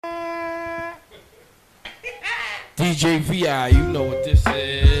DJ VI, you know what this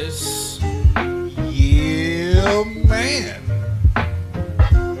is. Yeah, man.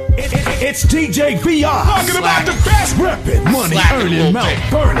 It's DJ VR. Talking about the best repping, money earning,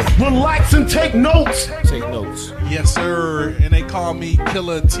 mouth burning. Relax and take notes. Take notes. Yes, sir. And they call me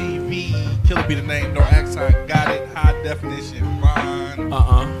Killer TV. Killer be the name, no accent. Got it. High definition.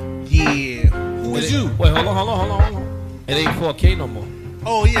 Fine. Yeah. Who is you? Wait, hold on. It ain't 4K no more.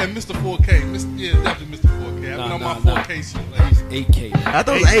 Oh, yeah, Mr. 4K. Yeah, definitely Mr. 4K. I've been on my 4K shit. Like, It's 8K. I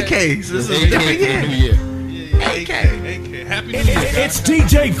thought it was AKs. This is a 8K different for the year. new year. yeah, AK. Happy New Year. It's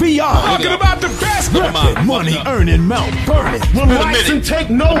DJ VR. Talking about the best repping, money earning, mouth burning. Relax and take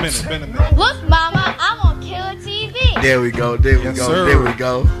notes. Been a minute. Look, Mama, I'm on Killer TV. There we go. sir. There we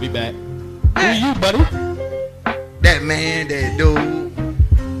go. Be back. Who you, buddy? That man, that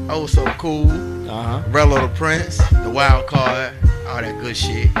dude. Oh, so cool. Rello the Prince, the wild card, all that good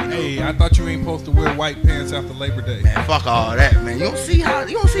shit. You know? Hey, I thought you ain't supposed to wear white pants after Labor Day. Man, fuck all that, man. You don't see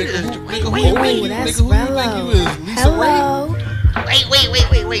this. Wait. Who you think you is? Lisa Hello.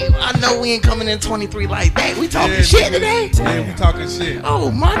 Wait. I know we ain't coming in 23 like that. We talking shit today. Yeah, we talking shit.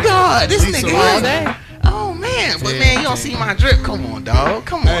 Oh my God, this Lisa nigga Ray. all day. Oh man, but man, you don't see my drip. Come on, dog.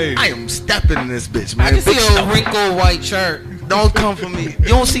 Come on. Hey. I am stepping in this bitch, man. I can see Big a stuff. wrinkled white shirt. Don't come for me. You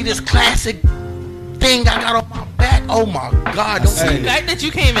don't see this classic thing I got on my back. Oh my God, don't The see Hey. that. fact that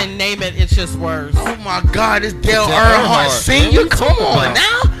you can't even name it, it's just worse. Oh my God, this Dale Dale Earnhardt Earnhardt. Senior. Man, what you Come talking on about?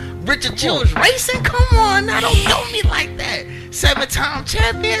 now. Richard Childress Racing. Come on now. Don't do me like that. 7-time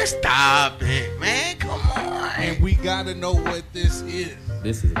champion. Stop it, man. Come on. And we gotta know what this is.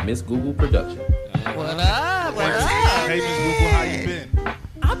 This is a Miss Google production. What up? What up? Hey, Miss Google, how you been?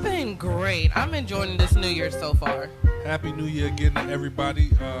 I've been great. I'm enjoying this New Year so far. Happy New Year again to everybody.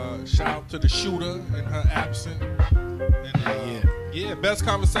 Shout out to the shooter in her absence. And yeah, best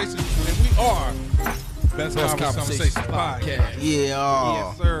conversations. And we are Best Conversations Podcast. Yeah.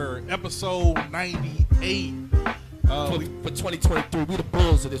 Yes, sir. Episode 98. For 2023, we the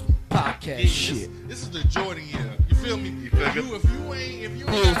bulls of this podcast shit. This is the Jordan year. You feel me? If you ain't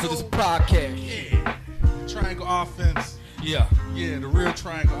Bulls got of this no, podcast. yeah, triangle offense. Yeah. Yeah, the real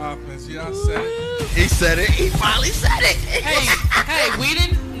triangle offense. Yeah, I said it. He said it. He finally said it. Hey, we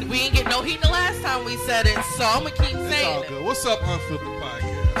didn't get no heat the last time we said it, so I'm gonna keep It's all saying it. good. What's up, Unfiltered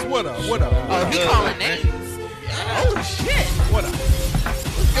Podcast? What up? What up? Oh, he calling names. Oh shit. What up?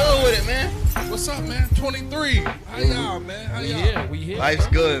 Go with it, man. What's up, man? 23. How y'all, man? How y'all? We here. Life's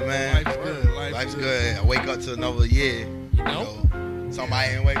good, man. Life's good. Life's good. I wake up to another year. You know?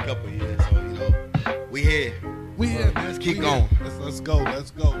 Somebody ain't wake up a year, so we here. We here, man. Let's keep We going. here. Let's go,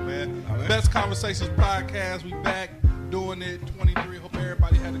 man. All right. Best Conversations Podcast. We back doing it. 23. Hope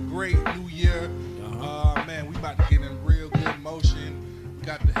everybody had a great New Year. Man, we about to get in real good motion. We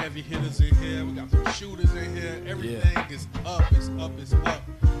got the heavy hitters in here. We got some shooters in here. Everything is up. It's up.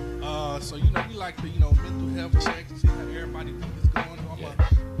 So we like to mental health check to see how everybody think is going. I'm gonna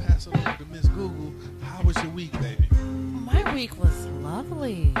pass it over to Miss Google. How was your week, baby? My week was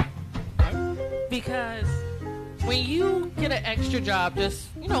lovely. Because when you get an extra job just,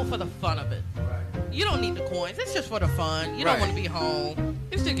 for the fun of it, you don't need the coins. It's just for the fun. You don't want to be home.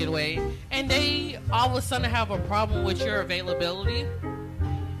 It's to get away. And they all of a sudden have a problem with your availability.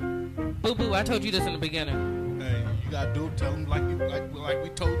 Boo-boo, I told you this in the beginning. Hey, you gotta do it. Tell them like we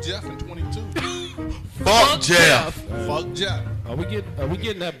told Jeff in 22. Fuck Jeff. Fuck Jeff. Are we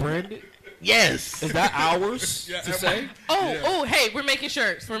getting that branded? Yes. Is that ours Yeah, to say? Oh, hey, we're making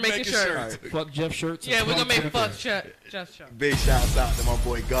shirts. We're making shirts. Fuck Jeff shirts. Yeah, we're going to make fuck Jeff shirts. Big shouts out to my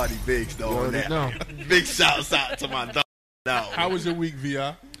boy Gotti Biggs, though. You on already that. know. Big shouts out to my dog. How was your week,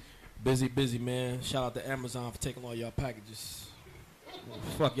 VR? Busy, man. Shout out to Amazon for taking all y'all packages.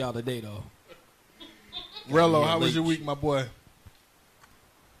 Fuck y'all today, though. Rello, how was your week, my boy?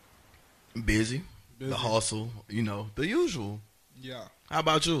 Busy. The hustle, the usual. Yeah. How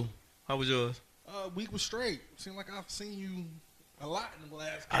about you? How was yours? Week was straight. Seemed like I've seen you a lot in the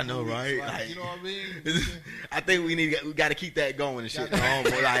last I know, couple weeks. right? Like, Like- you know what I mean? I think we got to keep that going and shit. Gotta-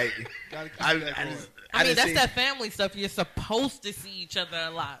 But like, Gotta keep I that going. I mean, didn't that's see- that family stuff. You're supposed to see each other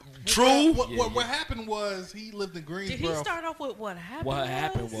a lot. True. What happened was he lived in Did Greensboro. he start off with what happened? What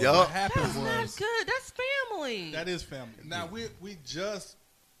happened was? Yup. What happened That's not was good. That's family. that is family. Now we just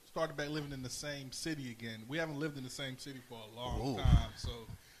started back living in the same city again. We haven't lived in the same city for a long Ooh. time, so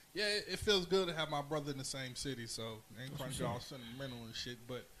yeah, it feels good to have my brother in the same city. So I ain't trying to get all sentimental and shit,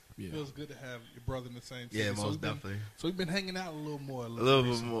 but it feels good to have your brother in the same city. Yeah, So most we've been- definitely. So we've been hanging out a little more, A little bit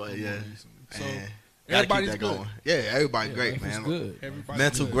recently, more, yeah. recently. So Man, gotta keep everybody's that good. going. Yeah, everybody Yeah, great, life is man. good. Everybody's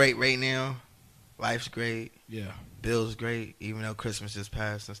Mental good. great right now. Life's great. Yeah. Bill's great, even though Christmas just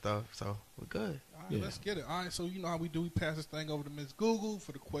passed and stuff. So we're good. All right, let's get it. All right, so you know how we do. We pass this thing over to Miss Google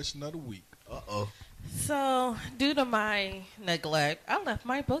for the question of the week. Uh-oh. So, due to my neglect, I left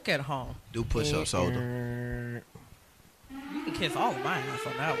my book at home. Do push-ups, older. You can kiss all of my ass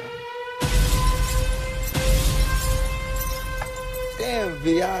on that one. Damn,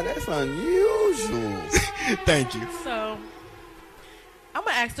 VR, that's unusual. Thank you. So, I'm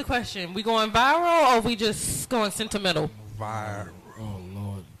going to ask the question. We going viral or we just going sentimental? Viral. Oh,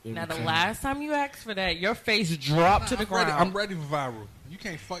 Lord. Now, the last time you asked for that, your face dropped to the ground. I'm ready for viral. You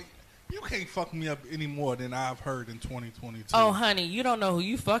can't fuck me up any more than I've heard in 2022. Oh, honey, you don't know who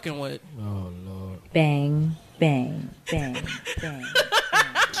you fucking with. Oh, Lord. Bang, bang, bang, bang.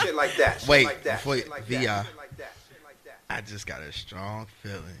 Shit like that. Wait, like that. before you, like VR, that. Shit like that. Shit like that. I just got a strong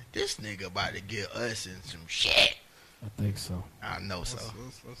feeling. This nigga about to get us in some shit. I think so. I know so.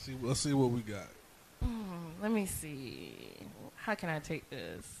 Let's see what we got. Let me see. How can I take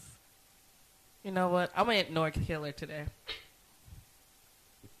this? You know what? I'm going to ignore Killer today.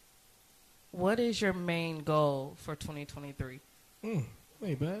 What is your main goal for 2023? Ain't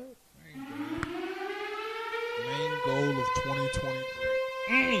bad. Main goal of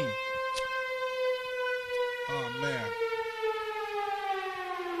 2023. Oh man,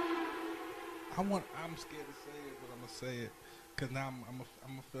 I'm scared to say it, but I'm gonna say it because now I'm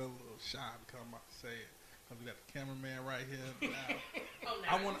gonna feel a little shy because I'm about to say it because we got the cameraman right here.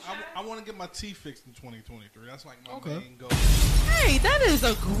 Now, I want to get my teeth fixed in 2023. That's like my main goal. Hey, that is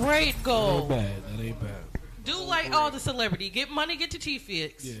a great goal. That ain't bad. That ain't bad. Do like all the celebrity. Get money, get your teeth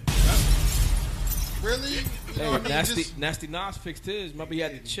fixed. Yeah. Really? You know Hey, what I mean? Nasty Nas fixed his. Remember he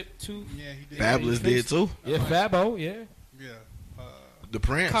had the chip tooth? Yeah, he did. Fabulous did too. Yeah, Fabo, yeah. Yeah. The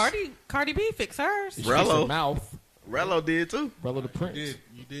Prince. Cardi B fixed hers. She Rello. fixed her mouth. Rello did too. Rello the Prince. You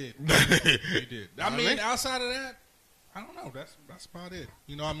did. You did. I mean, outside of that, I don't know. That's about it.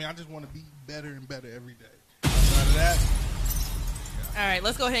 You know what I mean? I just want to be better and better every day. Outside of that, All right,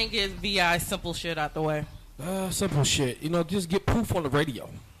 let's go ahead and get VI simple shit out the way. Simple shit. You know, just get Proof on the radio.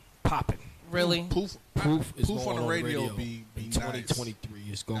 Popping. Really? Proof Is on going the radio be in nice. 2023.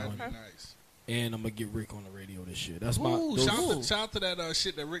 It's going. That'd be nice. And I'm gonna get Rick on the radio this year. That's Ooh, my. shout out to that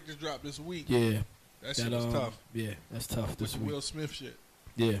shit that Rick just dropped this week. Yeah. That shit was tough. Yeah, that's tough this With week. Will Smith shit.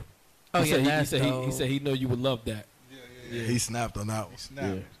 Yeah. Oh, he yeah, said he said he know you would love that. Yeah. He snapped on that one. He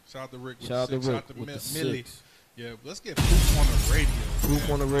snapped. Yeah. Shout out to Rick. Shout out to Shout Rick out to with the Millie. 6. Yeah, let's get Proof on the radio. Proof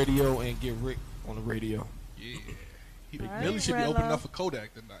on the radio and get Rick on the radio. Yeah. Right, Millie should be Rello. opening up for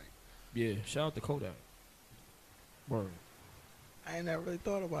Kodak tonight. Yeah, shout out to Kodak. Word. I ain't never really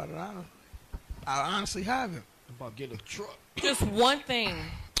thought about it. I honestly haven't. I'm about to get a truck. Just one thing.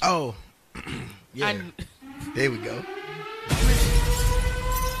 Oh, yeah. There we go.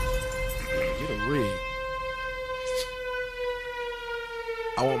 Get a rig.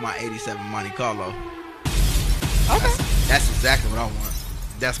 I want my 87 Monte Carlo. Okay. That's exactly what I want.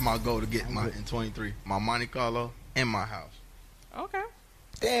 That's my goal to get in 23. My Monte Carlo and my house. Okay.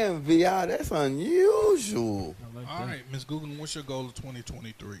 Damn, VR, that's unusual. All right, Ms. Google, what's your goal of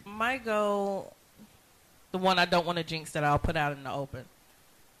 2023? My goal, the one I don't want to jinx that I'll put out in the open.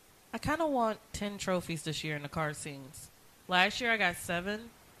 I kind of want 10 trophies this year in the car scenes. Last year I got 7.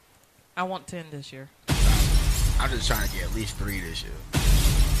 I want 10 this year. I'm just trying to get at least 3 this year.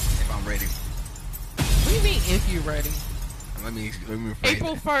 If I'm ready. What do you mean if you're ready? Let me rephrase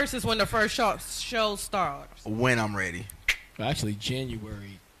April that. 1st is when the first show starts. When I'm ready. Actually,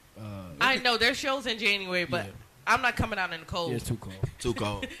 January. I know there's shows in January, but Yeah. I'm not coming out in the cold. Yeah, it's too cold. Too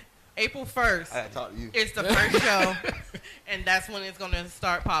cold. April 1st. I gotta talk to you. It's the first show, and that's when it's going to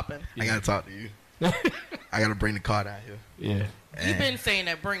start popping. I gotta talk to you. I gotta bring the car down here. Yeah. You've been saying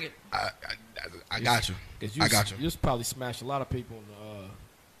that. Bring it. I got you. I got you. You just probably smash a lot of people in the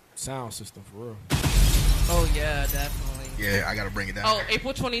sound system for real. Oh, yeah, definitely. Yeah, I gotta bring it down. Oh, here.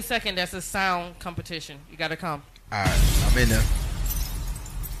 April 22nd, that's a sound competition. You got to come. All right, I'm in there.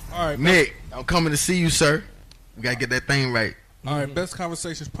 All right, Nick, I'm coming to see you, sir. We gotta get that thing right. All right, Best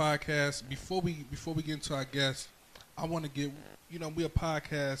Conversations podcast. Before we get into our guests, I want to get, we're a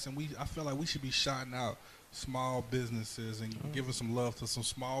podcast, and I feel like we should be shouting out small businesses and giving some love to some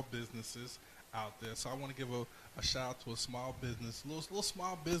small businesses out there. So I want to give a shout out to a small business, little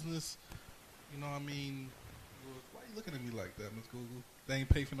small business. You know what I mean? Why are you looking at me like that, Ms. Google? They ain't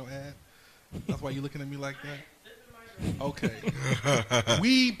pay for no ad. That's why you looking at me like that. Okay.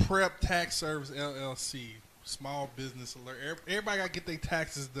 We Prep Tax Service LLC, small business alert. Everybody got to get their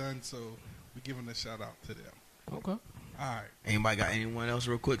taxes done, so we're giving a shout out to them. Okay. All right. Anybody got anyone else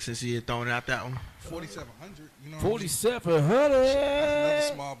real quick since you had thrown out that one? 4,700. You know. 4,700. Another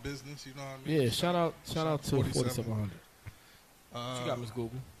small business. You know what I mean? Yeah. Shout out to 4,700. What you got, Miss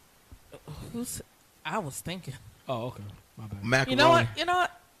Google? I was thinking. Oh, okay. My bad. Macaroni. You know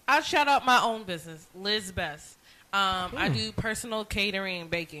what? I shout out my own business, Liz Best. I do personal catering and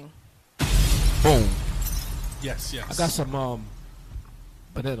baking. Boom. Yes. I got some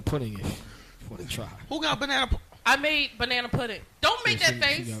banana pudding if you want to try. Who got banana? I made banana pudding. Don't make that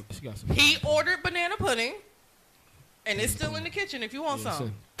face. She got some. He ordered banana pudding, and it's still in the kitchen if you want some. All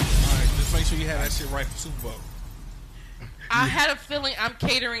right, just make sure you have that shit right for Super Bowl. I had a feeling I'm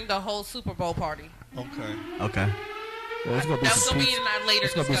catering the whole Super Bowl party. Okay. Well, it's gonna be That's some going to be pizza. in our later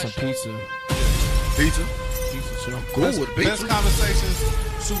It's gonna be some discussion. pizza. Pizza. Sure. Cool with pizza. Best Conversations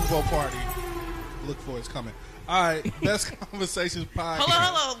Super Bowl party. Look for it's coming. All right, Best Conversations podcast.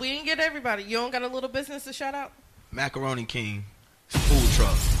 Hold on. We didn't get everybody. You don't got a little business to shout out? Macaroni King. Food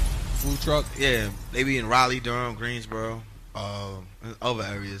truck. Food truck. Yeah, they be in Raleigh, Durham, Greensboro, and other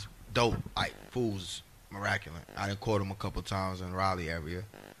areas. Dope. Like, food's miraculous. I done caught them a couple times in Raleigh area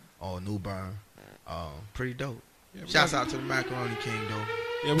or New Bern. Pretty dope. Yeah, Shouts out to the Macaroni King, though.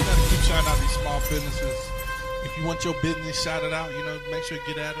 Yeah, we gotta keep shouting out these small businesses. If you want your business shouted out, make sure you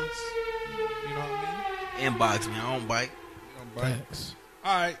get at us. You know what I mean? Inbox me. I don't bite. Thanks.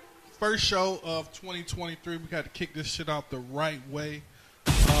 All right, first show of 2023. We got to kick this shit out the right way.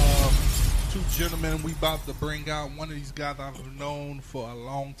 Two gentlemen we about to bring out. One of these guys I've known for a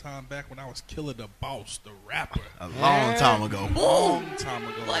long time back when I was Killer the Boss, the rapper. A long time ago. Long time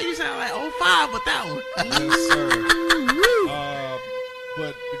ago. Boy, you sound like 05 with that one. Yes, sir.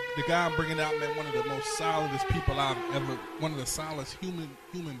 But the guy I'm bringing out, man, one of the most solidest people one of the solidest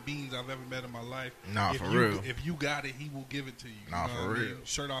human beings I've ever met in my life. Nah, for real. If you got it, he will give it to you. Nah, for real.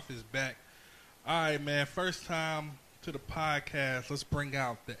 Shirt off his back. All right, man. First time to the podcast. Let's bring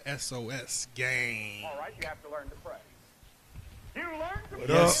out the SOS gang. All right, you have to learn to pray. You learn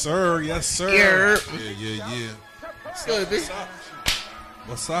to Yes, sir. Yes, sir. Yeah. What's good, B?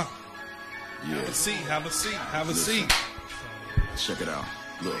 What's up? Yeah. Have a seat. Check it out.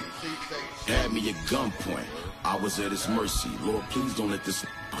 Look, had me at gunpoint. I was at his mercy. Lord, please don't let this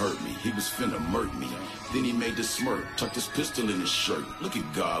hurt me. He was finna murk me. Then he made the smirk, tucked his pistol in his shirt. Look at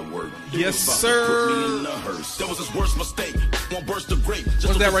God work. Yes, About sir. to put me in the hearse. That was his worst mistake. Won't burst the grape.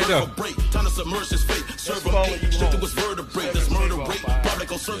 What's that right there? Break. Time to submerge his fate. Serve a hate. Straight to his vertebrae. This murder rate. Probably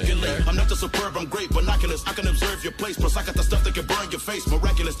gon' circulate. I'm not just superb, I'm great. Binoculars, I can observe your place. Plus, I got the stuff that can burn your face.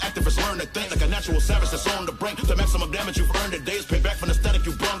 Miraculous activists learn to think like a natural savage that's on the brink. The maximum damage you've earned today is payback from the static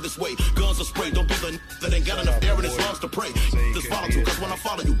you brung this way. Guns are sprayed. Don't be the that ain't got enough air in his lungs to pray. This volatile, cause when I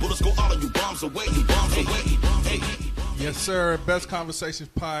follow you, bullets go all of you. Bombs away. Hey. Yes, sir. Best Conversations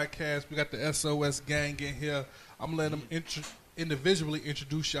podcast. We got the SOS gang in here. I'm letting them individually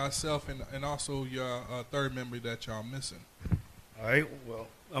introduce yourself and also your third member that y'all missing. All right. Well,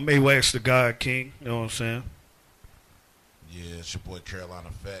 I'm AWAX the God King. You know what I'm saying? Yeah, it's your boy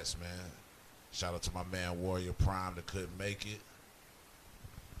Carolina Fats, man. Shout out to my man Warrior Prime that couldn't make it.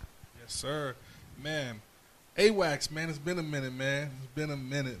 Yes, sir. Man, AWAX, man, it's been a minute, man.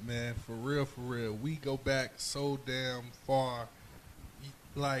 For real. We go back so damn far.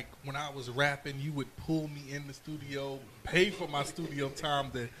 Like, when I was rapping, you would pull me in the studio, pay for my studio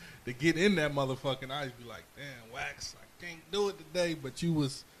time to get in that motherfucker. And I'd be like, damn, Wax, I can't do it today. But you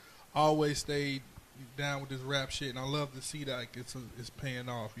was always stayed down with this rap shit. And I love to see that like, it's paying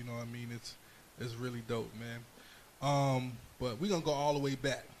off. You know what I mean? It's really dope, man. But we're going to go all the way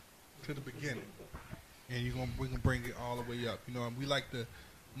back to the beginning. And we're gonna bring it all the way up. You know, and we like to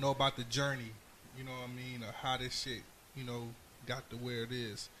know about the journey, you know what I mean, or how this shit, got to where it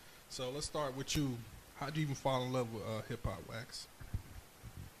is. So let's start with you. How'd you even fall in love with hip hop, Wax?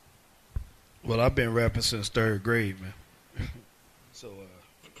 Well, I've been rapping since third grade, man. So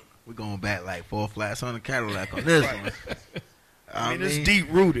we're going back like 4 flats on the Cadillac on this one. I mean, it's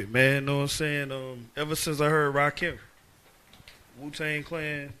deep rooted, man. Know what I'm saying? Ever since I heard Rakim, Wu-Tang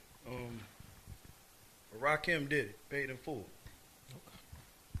Clan, Rakim did it, paid in full. Okay.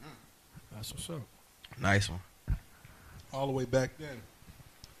 That's what's up. Nice one. All the way back then,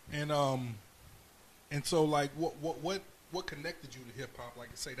 and so like, what connected you to hip hop? Like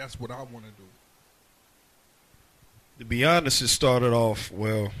I say, that's what I want to do. To be honest, it started off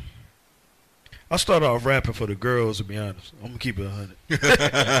well. I started off rapping for the girls. To be honest, I'm gonna keep it 100.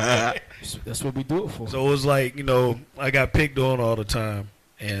 That's what we do it for. So it was like I got picked on all the time,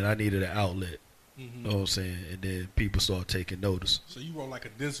 and I needed an outlet. Mm-hmm. You know what I'm saying? And then people started taking notice. So you wrote like a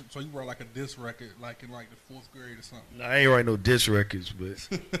diss. So you wrote like a diss record, like in like the 4th grade or something. Nah, I ain't write no diss records, but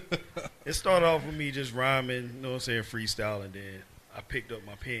It started off with me just rhyming, you know what I'm saying, freestyling. Then I picked up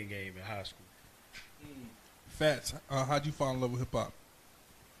my pen game in high school. Fats, how'd you fall in love with hip hop?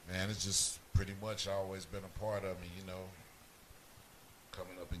 Man, it's just pretty much always been a part of me, you know.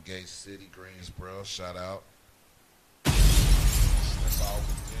 Coming up in Gate City, Greensboro, shout out. That's all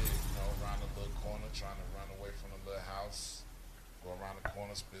we did, you know, around the little corner, trying to run away from the little house. Go around the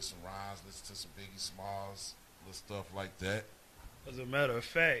corner, spit some rhymes, listen to some Biggie Smalls, little stuff like that. As a matter of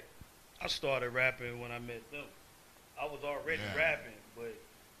fact, I started rapping when I met them. I was already rapping, but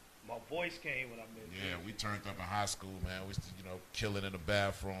my voice came when I met them. Yeah, we turned up in high school, man. We used to, you know, kill it in the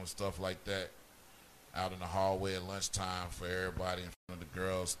bathroom, stuff like that. Out in the hallway at lunchtime for everybody in front of the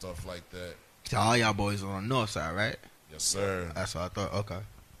girls, stuff like that. So all y'all boys on the north side, right? Yes, sir. That's what I thought. Okay.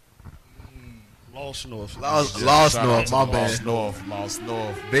 Lost North. Lost North, my bad. Lost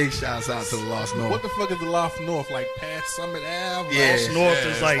North. Big shouts out to the Lost North. What the fuck is the Lost North? Like past Summit Ave? Yeah. Lost North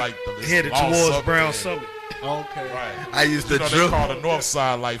is like headed towards Brown Summit. Okay. Right. I used to they call the north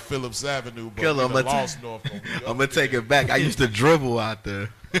side like Phillips Avenue, but Lost North. I'm going to take it back. I used to dribble out there.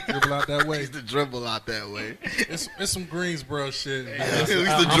 Dribble out that way. I used to dribble out that way. It's some Greensboro shit. I'm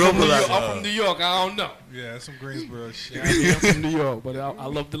from New York. I don't know. Yeah, it's some Greensboro shit. Yeah, I'm from New York, but I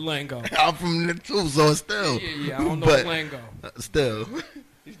love the lingo. I'm from the too, so still. Yeah, I don't know the lingo. Still.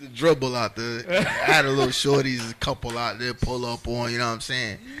 Used to dribble out there. I had a little shorties, a couple out there, pull up on, you know what I'm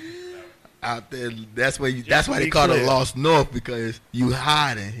saying? Out there, that's why they call it Lost North, because you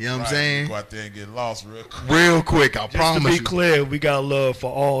hiding, you know what I'm saying? Go out there and get lost real quick. Real quick, I Just promise to you. be clear, we got love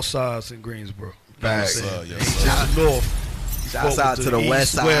for all sides in Greensboro. Facts. Shout north. Shouts out to the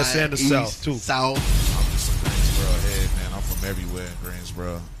west side, west and the east, south too. South. I'm just a Greensboro head, man. I'm from everywhere in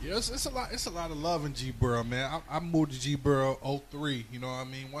Greensboro. Yeah, it's a lot of love in G-Boro, man. I moved to G-Boro 03, you know what I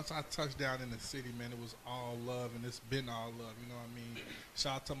mean? Once I touched down in the city, man, it was all love, and it's been all love, you know what I mean?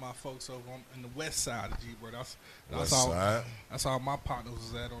 Shout out to my folks over on the west side of G-Boro. That's all my partners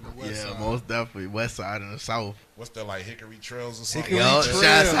was at on the west side. Yeah, most definitely. West side and the south. What's that, like Hickory Trails or something?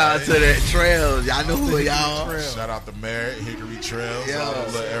 Shouts out to the trails. Y'all know who y'all are. Shout out to Merritt, Hickory Trails, Yeah. all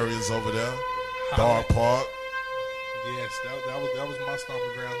the little areas over there. Dog Park. Yes, that was my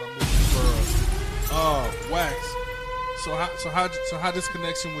stomping grounds. I moved to Borough. Wax. So how this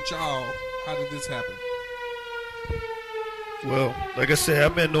connection with y'all? How did this happen? Well, like I said,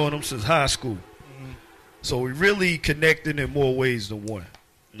 I've been knowing them since high school. Mm-hmm. So we really connected in more ways than one.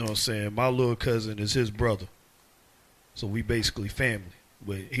 You know what I'm saying? My little cousin is his brother. So we basically family.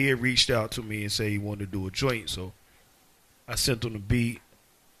 But he had reached out to me and said he wanted to do a joint. So I sent him the beat.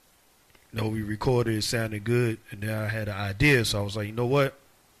 You know, we recorded, it sounded good. And then I had an idea. So I was like, you know what?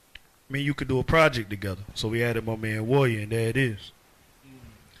 I mean, you could do a project together. So we added my man Warrior, and there it is.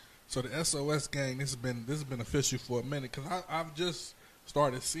 So the SOS gang, this has been official for a minute, because I've just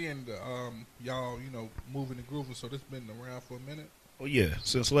started seeing the y'all, you know, moving and grooving. So this been around for a minute. Oh yeah,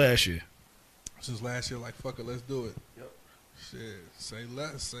 since last year. Since last year, like fuck it, let's do it. Yep. Shit, say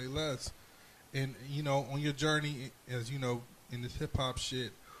less. And you know, on your journey, as you know, in this hip hop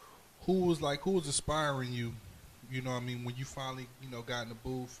shit, who was inspiring you? You know what I mean, when you finally, you know, got in the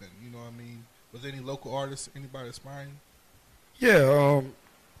booth, and you know what I mean, was there any local artists, anybody inspiring you? Yeah,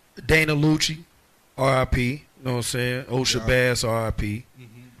 Dana Lucci, R.I.P. You know what I'm saying? Osha Bass, R.I.P.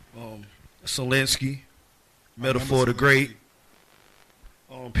 Mm-hmm. Selensky, Metaphor the Great,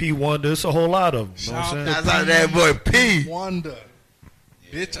 P. Wonder. It's a whole lot of them. You know what I'm saying? That's how that boy P. Wonder.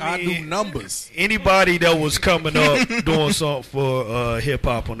 Bitch, I do numbers. Anybody that was coming up doing something for hip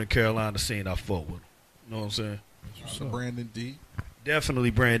hop on the Carolina scene, I fought with. You know what I'm saying? So Brandon D.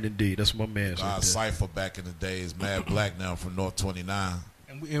 Definitely Brandon D. That's my man. Cypher back in the days, Mad Black now from North 29.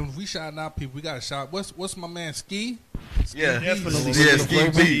 And we shouting out people. We got to shout. What's my man Ski? Yeah, definitely. Yeah, Ski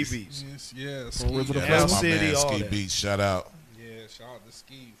Beats. Yes, Ski. Yeah, that's my man, Ski Beats. Shout out. Yeah, shout out to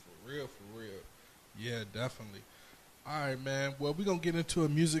Ski for real. Yeah, definitely. All right, man. Well, we're gonna get into a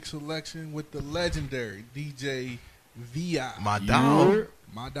music selection with the legendary DJ VI. My dog.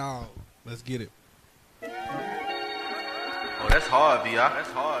 My dog. Let's get it. Oh, that's hard, VI. That's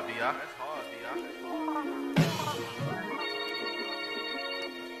hard, VI.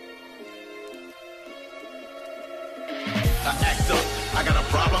 I act up, I got a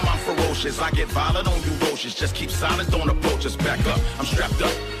problem, I'm ferocious. I get violent on you roaches. Just keep silent, don't approach us. Back up, I'm strapped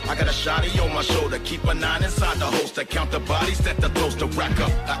up. I got a shotty on my shoulder. Keep a 9 inside the holster. Count the bodies that the toaster rack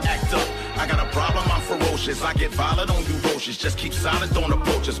up. I act up, I got a problem, I'm ferocious. I get violent on you roaches. Just keep silent, don't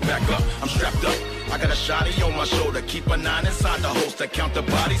approach us. Back up, I'm strapped up. I got a shotty on my shoulder. Keep a 9 inside the holster. Count the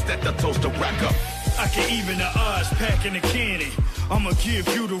bodies that the toaster rack up. I can even the odds, packing the candy. I'ma give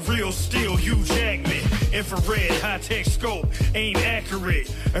you the real steel, Hugh Jackman. Infrared, high-tech scope, aim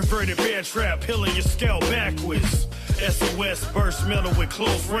accurate. Inverted bear trap, peeling your scalp backwards. SOS burst metal with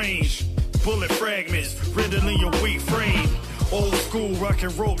close range. Bullet fragments, riddling your weak frame. Old school rock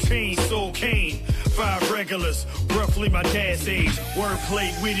and roll chain, soul cane. 5 regulars, roughly my dad's age.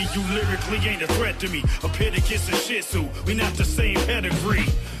 Wordplay witty, you lyrically ain't a threat to me. A Pitticus and Shih Tzu, we not the same pedigree.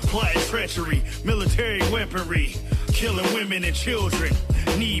 Plotting treachery, military weaponry. Killing women and children,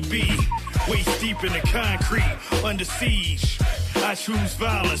 need be. Waist deep in the concrete, under siege. I choose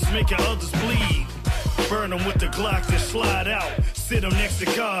violence, making others bleed. Burn them with the Glock, then slide out. Sit them next to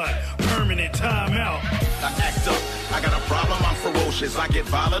God, permanent timeout. I act up, I got a problem, I'm ferocious. I get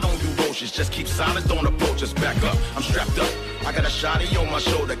violent on you roaches, just keep silent, don't approach us. Back up, I'm strapped up. I got a shotty on my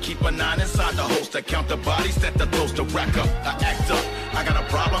shoulder, keep a 9 inside the holster. Count the bodies that the toaster rack up. I act up, I got a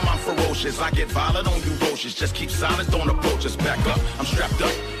problem, I'm ferocious. I get violent on you roaches, just keep silent, don't approach us. Back up, I'm strapped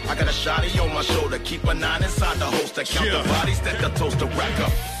up. I got a shotty on my shoulder, keep a 9 inside the holster. Count the bodies that the toaster rack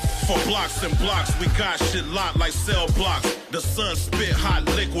up. For blocks and blocks, we got shit locked like cell blocks. The sun spit hot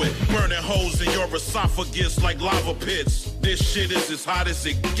liquid, burning holes in your esophagus like lava pits. This shit is as hot as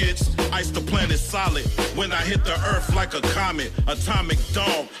it gets. Ice the planet solid when I hit the earth like a comet. Atomic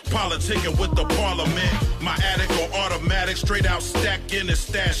dog, politicking with the parliament. My attic on automatic, straight out stacking and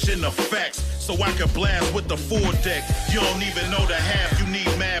stashing the facts. So I can blast with the full deck. You don't even know the half, you need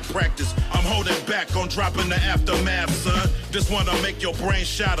mad practice. I'm holding back on dropping the aftermath, son. Just wanna make your brain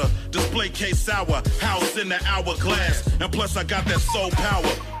shatter. Display case sour, house in the hourglass. And plus I got that soul power.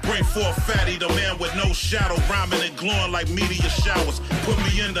 Bring forth fatty, the man with no shadow. Rhyming and glowing like meteor showers. Put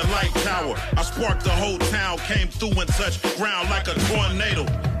me in the light tower. I sparked the whole town, came through and touched ground like a tornado.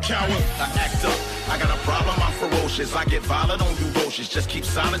 Coward. I act up, I got a problem, I'm ferocious. I get violent on you roaches, just keep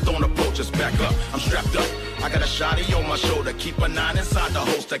silent, don't approach us. Back up, I'm strapped up. I got a shotty on my shoulder, keep a 9 inside the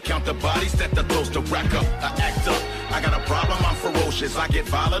holster. Count the bodies that the toaster rack up. I act up, I got a problem, I'm ferocious. I get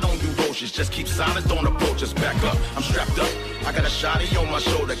violent on you roaches, just keep silent, don't approach us. Back up, I'm strapped up. I got a shotty on my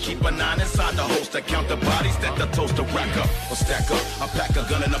shoulder, keep a 9 inside the holster. Count the bodies that the toaster rack up. Or stack up, I pack a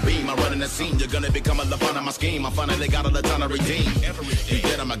gun and a beam, I run in the scene. You're gonna become a LeBron of my scheme. I finally got a ton to redeem. He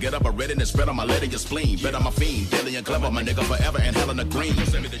dead, I'ma get up, I'm ready and spread on my letter, your spleen. Bet I'm a fiend, deadly and clever, my nigga forever and Helena Green.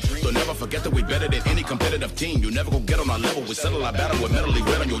 So never forget that we better than any competitive team. You never gon' get on our level, we settle our battle with mentally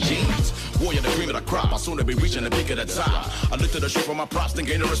red on your jeans. Warrior, the cream of the crop, I'll soon be reaching the peak of the top. I look to the street for my props, then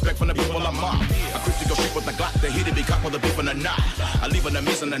gain the respect from the people I'm mob. I creep to your street with the Glock, the heat to be caught with the beef in the knot. I leave an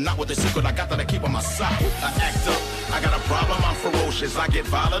enemies in the knot with the secret I got that I keep on my side. I act up, I got a problem, I'm ferocious. I get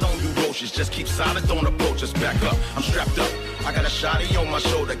violent on you roaches, just keep silent, don't approach us. Back up, I'm strapped up. I got a shotty on my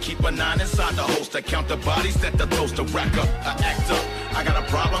shoulder, keep a 9 inside the holster. Count the bodies that the toaster rack up. I act up, I got a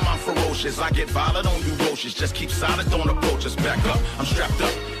problem, I'm ferocious. I get violent on you roaches, just keep silent, don't approach us. Back up, I'm strapped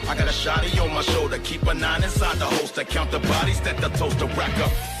up. I got a shotty on my shoulder, keep a 9 inside the holster. Count the bodies that the toaster rack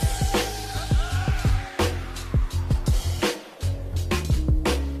up.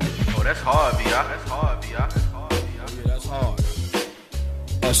 Oh, that's hard, B.I. That's hard, B.I. That's hard, B.I. Yeah, that's hard.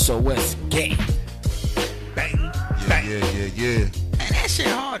 SOS gang. Bang. Bang. Yeah. Man, that shit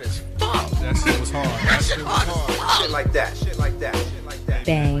hard as fuck. That shit was hard. That shit hard as fuck. Shit like that. Shit like that. Shit like that.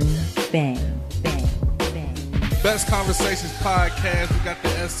 Bang, bang, bang, bang. Best Conversations podcast. We got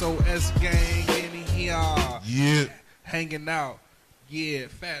the SOS gang in here. Yeah. Hanging out. Yeah,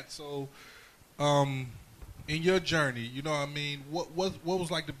 fat. So, in your journey, you know what I mean, what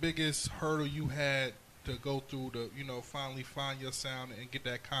was like the biggest hurdle you had to go through to, you know, finally find your sound and get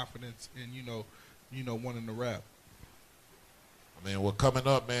that confidence in, you know, wanting to rap? I mean, well, coming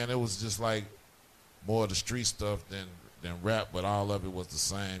up, man, it was just like more of the street stuff than rap, but all of it was the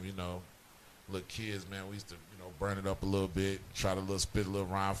same, you know. Little kids, man, we used to, you know, burn it up a little bit, try to spit a little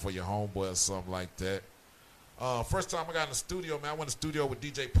rhyme for your homeboy or something like that. First time I got in the studio, man, I went to the studio with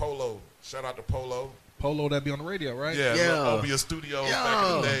DJ Polo. Shout out to Polo. Polo that be on the radio, right? Yeah, Obia Studios back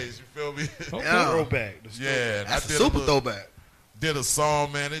in the days, you feel me? Throwback. Yeah, that's a super throwback. Did a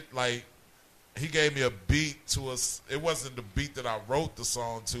song, man, it like, he gave me a beat to us. It wasn't the beat that I wrote the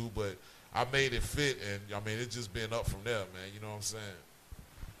song to, but I made it fit, and I mean, it's just been up from there, man. You know what I'm saying?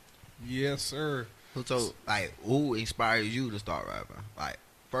 Yes, sir. So, like, who inspired you to start rapping? Like,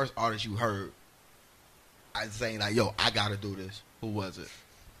 first artist you heard, I was saying, like, yo, I gotta do this. Who was it?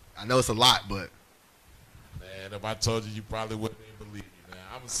 I know it's a lot, but man, if I told you, you probably wouldn't even believe me, man.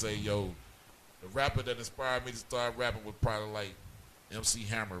 I'm gonna say, yo, the rapper that inspired me to start rapping was probably like MC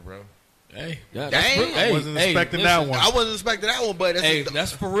Hammer, bro. Hey, Dang. hey, Wasn't hey, expecting listen, that one. I wasn't expecting that one, but that's, Hey,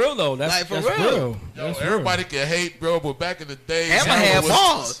 that's for real though. That's Like, for that's real. real. Yo, That's everybody can hate, bro, but back in the day, Hammer had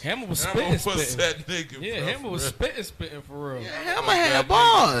balls. Hammer was Hammer spitting, was spitting. that nigga, Yeah, bro, Hammer for was real. spitting for real. Yeah, That Hammer had nigga,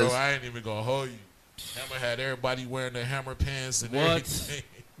 balls. Bro, I ain't even gonna hold you. Hammer had everybody wearing the Hammer pants and What? everything.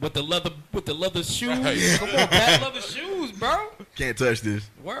 With the leather shoes. Right. Come on, bad leather shoes, bro. Can't touch this.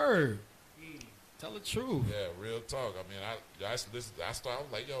 Word. Tell the truth. Yeah, real talk. I mean, I listened. I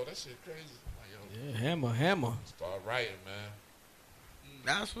started like, yo, that shit crazy. Like, yo, Yeah, Hammer. start writing, man.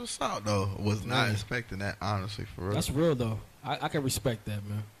 That's what's up, though. Was not expecting that, honestly, for real. That's real though. I can respect that,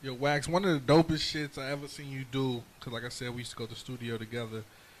 man. Yo, Wax, one of the dopest shits I ever seen you do, because like I said, we used to go to the studio together.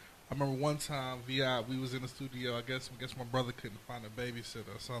 I remember one time, we was in the studio, I guess my brother couldn't find a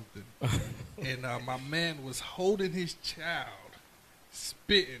babysitter or something. And my man was holding his child,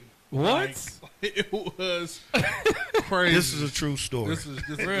 spitting. What? Like, it was crazy. This is a true story. This is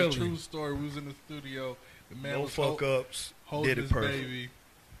Really? a true story. We was in the studio. The man No was fuck ups. holding Did it his perfect. baby.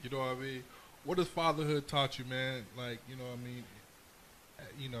 You know what I mean? What has fatherhood taught you, man? Like, you know what I mean?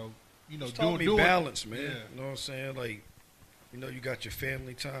 It's taught me balance, man. Yeah. You know what I'm saying? Like, you know, you got your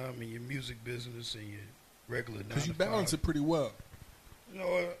family time and your music business and your regular 9 Because you to 5. balance it pretty well. You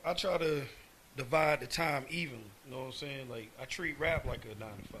know, I try to divide the time evenly. You know what I'm saying? Like, I treat rap like a 9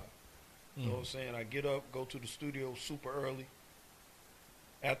 to 5. You know what I'm saying? I get up, go to the studio super early.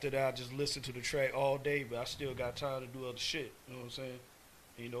 After that, I just listen to the track all day, but I still got time to do other shit. You know what I'm saying?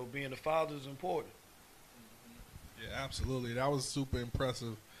 And, you know, being a father is important. Yeah, absolutely. That was super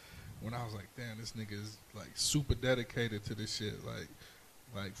impressive when I was like, damn, this nigga is like super dedicated to this shit.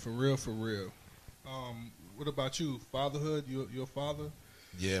 Like for real, for real. What about you? Fatherhood? You a father?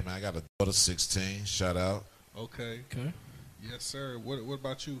 Yeah, man, I got a daughter, 16. Shout out. Okay. Okay. Yes, sir. What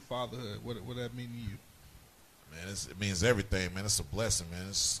about you? Fatherhood? What that mean to you? Man, it means everything, man. It's a blessing, man.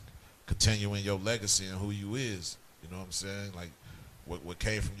 It's continuing your legacy and who you is. You know what I'm saying? Like, what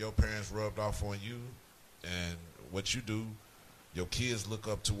came from your parents rubbed off on you, and what you do, your kids look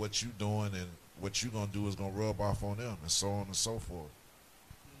up to what you doing, and what you gonna do is gonna rub off on them, and so on and so forth.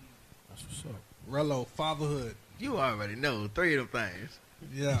 That's what's up. Rello, fatherhood. You already know 3 of them things.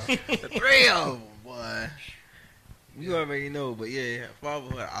 Yeah. The 3 of them, boy. You already know, but yeah,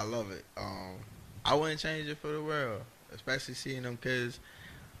 fatherhood, I love it. I wouldn't change it for the world, especially seeing them kids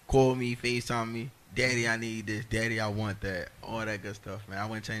call me, FaceTime me, Daddy, I need this, Daddy, I want that, all that good stuff, man. I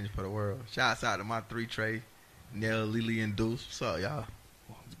wouldn't change it for the world. Shouts out to my 3 Trey, Nell, Lily, and Deuce. What's up, y'all?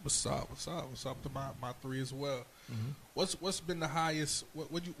 What's up to my 3 as well? Mm-hmm. What's been the highest?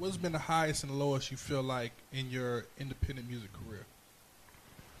 What's been the highest and lowest you feel like in your independent music career?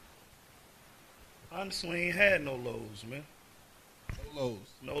 Honestly, ain't had no lows, man. No lows.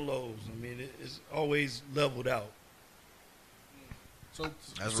 No lows. I mean, it's always leveled out. So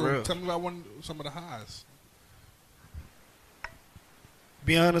That's real. Tell me about some of the highs.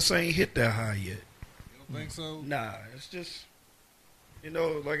 Be honest, I ain't hit that high yet. You don't think so? Nah, it's just, you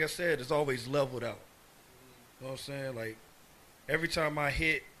know, like I said, it's always leveled out. You know what I'm saying? Like, every time I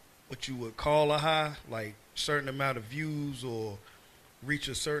hit what you would call a high, like certain amount of views or reach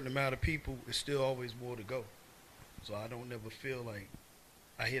a certain amount of people, it's still always more to go. So I don't never feel like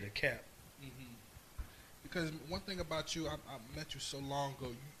I hit a cap. Mm-hmm. Because one thing about you, I met you so long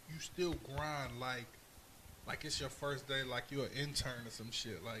ago. You still grind like it's your first day, like you're an intern or some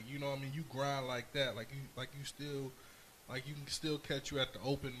shit. Like, you know what I mean? You grind like that, like you still, like you can still catch you at the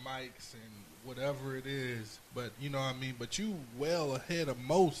open mics and whatever it is. But you know what I mean? But you well ahead of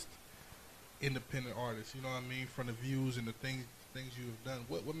most independent artists. You know what I mean? From the views and the things you have done.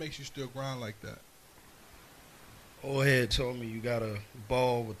 What makes you still grind like that? Old head told me you gotta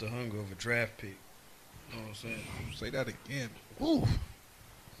ball with the hunger of a draft pick. You know what I'm saying? Say that again. Ooh.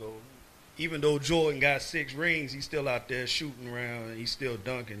 So even though Jordan got 6 rings, he's still out there shooting around and he's still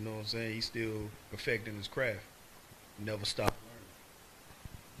dunking, you know what I'm saying? He's still perfecting his craft. He never stopped learning.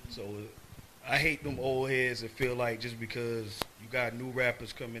 So I hate them old heads that feel like just because you got new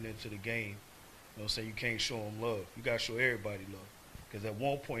rappers coming into the game, you know what I'm saying, you can't show them love. You got to show everybody love. Because at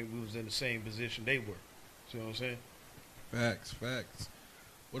one point we was in the same position they were. See what I'm saying? Facts.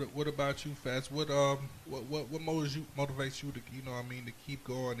 What about you, Fats? What motivates you to, you know what I mean, to keep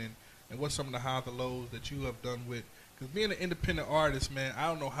going, and what's some of the highs and lows that you have done with? Because being an independent artist, man, I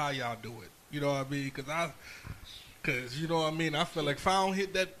don't know how y'all do it. You know what I mean? Because you know what I mean. I feel like if I don't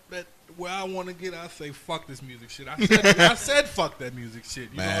hit that where I want to get, I say fuck this music shit. I said fuck that music shit.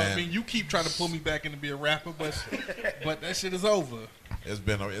 You know what I mean? You keep trying to pull me back in to be a rapper, but that shit is over. It's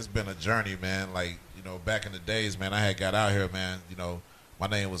been a journey, man. Like, you know, back in the days, man, I had got out here, man. You know, my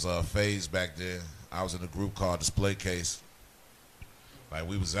name was FaZe back then. I was in a group called Display Case. Like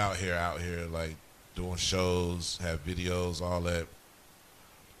we was out here, like doing shows, have videos, all that.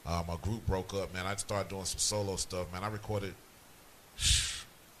 My group broke up, man. I started doing some solo stuff, man. I recorded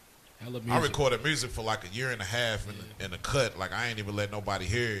music for like a year and a half in the cut. Like I ain't even let nobody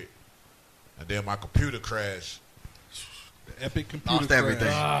hear it. And then my computer crashed. The epic computer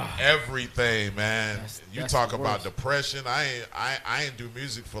crash. Everything, man. You That's talk the about worst. depression. I ain't do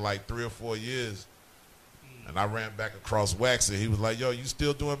music for like 3 or 4 years. And I ran back across Wax and he was like, "Yo, you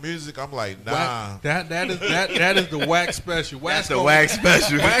still doing music?" I'm like, "Nah." That is the Wax special. That's the Wax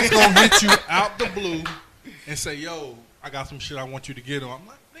special. Wax gonna hit you out the blue and say, "Yo, I got some shit I want you to get on." I'm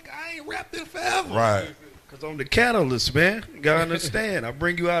like, "Nigga, I ain't rapped in forever." Right. Because I'm the catalyst, man. You gotta understand. I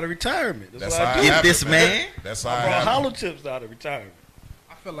bring you out of retirement. That's what how I it do. happened, this man. That's how I it brought happened. hollow tips out of retirement.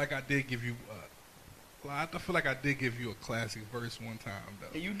 I feel like I did give you. I feel like I did give you a classic verse one time though.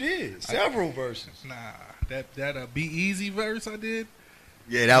 And you did several verses. Nah, that Be Easy verse I did.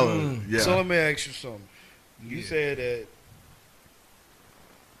 Yeah, that was. Yeah. So let me ask you something. You Yeah. said that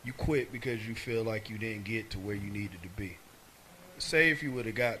you quit because you feel like you didn't get to where you needed to be. Say if you would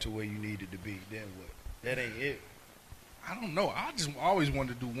have got to where you needed to be, then what? That ain't it. I don't know. I just always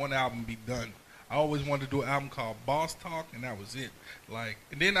wanted to do one album and be done. I always wanted to do an album called Boss Talk, and that was it. Like,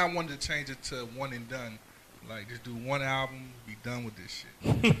 and then I wanted to change it to one and done. Like, just do one album, be done with this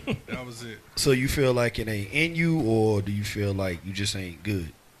shit. That was it. So you feel like it ain't in you, or do you feel like you just ain't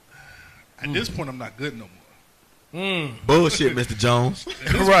good? At this point, I'm not good no more. Bullshit, Mr. Jones.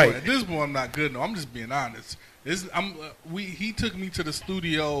 At this point, I'm not good no. I'm just being honest. He took me to the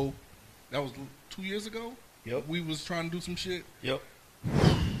studio. That was 2 years ago. Yep. We was trying to do some shit. Yep.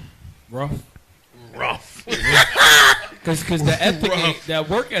 Rough. Because that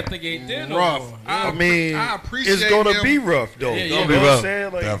work ethic ain't there no Rough. more. I mean, I appreciate it's gonna him. be rough though. Yeah, You yeah. know what I'm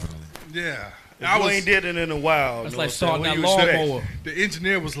saying? Like, Definitely. Yeah. you ain't did it in a while. That's you know like what I'm saying? starting that What do you lawnmower. expect? The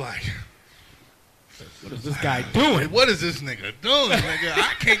engineer was like, What is this guy doing? "What is this nigga doing, nigga?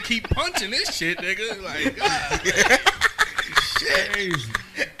 I can't keep punching this shit, nigga." Like, God. Shit.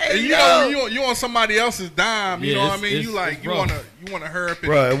 And you know, you on somebody else's dime. You Yeah, know what I mean? You like it's you rough. wanna hurry up. And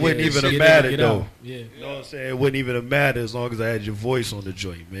Bro, it wouldn't get even shit have done. mattered get though. out. Yeah. You know what I'm saying? It wouldn't even have mattered as long as I had your voice on the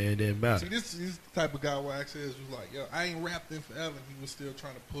joint, man. It didn't matter. See, this is the type of guy Wax is. Was like, yo, I ain't rapped in forever. And he was still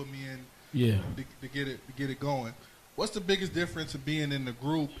trying to put me in. Yeah. To get it going. What's the biggest difference of being in the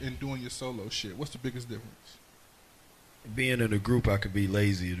group and doing your solo shit? What's the biggest difference? Being in a group, I could be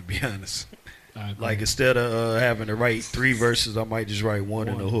lazy, to be honest. I agree. Like, instead of having to write 3 verses, I might just write one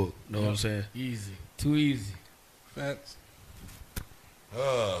in the hook. You know what I'm saying? Easy. Too easy. Facts.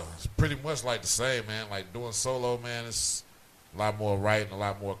 It's pretty much like the same, man. Like doing solo, man, it's a lot more writing, a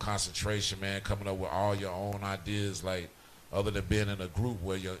lot more concentration, man, coming up with all your own ideas, like other than being in a group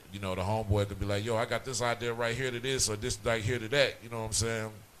where the homeboy could be like, "Yo, I got this idea right here to this or this right here to that." You know what I'm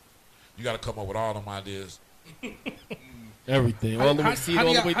saying? You got to come up with all them ideas. Everything. All the way, see it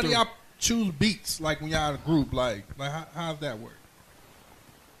all the way How do through. y'all choose beats like when y'all in a group? Like how's that work?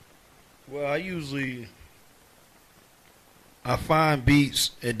 Well, I find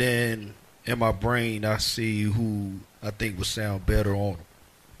beats, and then in my brain, I see who I think would sound better on them.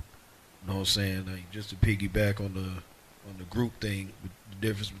 You know what I'm saying? Like, just to piggyback on the group thing, the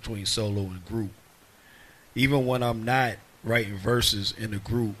difference between solo and group. Even when I'm not writing verses in a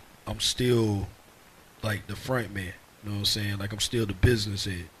group, I'm still like the front man. You know what I'm saying? Like, I'm still the business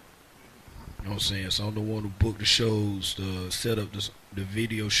head. You know what I'm saying? So I'm the one who booked the shows, set up the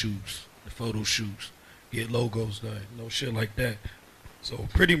video shoots, the photo shoots, get logos done, shit like that. So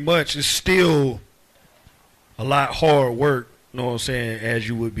pretty much it's still a lot hard work, you know what I'm saying, as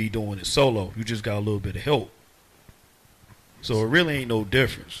you would be doing it solo. You just got a little bit of help. So it really ain't no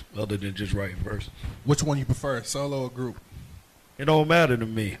difference other than just writing verses. Which one you prefer, solo or group? It don't matter to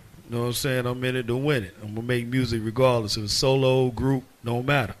me. You know what I'm saying? I'm in it to win it. I'm going to make music regardless if it's solo, group, don't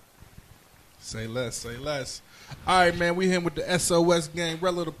matter. Say less, say less. All right, man, we here with the SOS gang,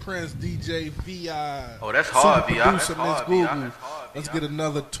 Rella the Prince, DJ VI. Oh, that's hard, Super VI. That's producer, Miss hard, Google. VI. That's hard, Let's VI. get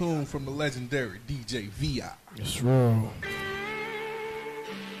another tune from the legendary DJ VI. That's wrong.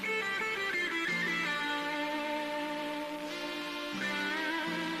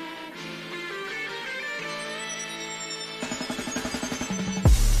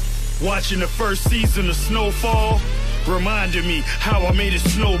 Watching the first season of Snowfall reminded me how I made it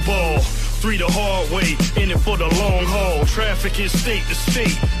snowball. 3 the hard way, in it for the long haul. Trafficking state to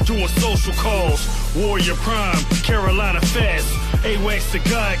state, doing social calls. Warrior Prime, Carolina Fast. AWACS the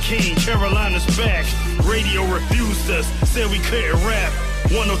God King, Carolina's back. Radio refused us, said we couldn't rap.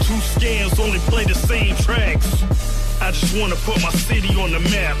 102 scams only play the same tracks. I just wanna put my city on the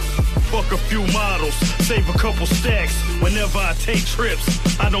map. Fuck a few models, save a couple stacks. Whenever I take trips,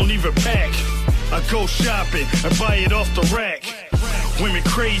 I don't even pack. I go shopping and buy it off the rack. Women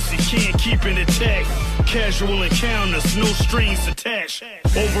crazy, can't keep it intact. Casual encounters, no strings attached.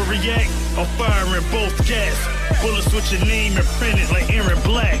 Overreact, I'm firing both gas. Bullets with your name imprinted like Aaron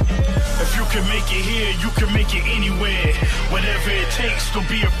Black. If you can make it here, you can make it anywhere. Whatever it takes, don't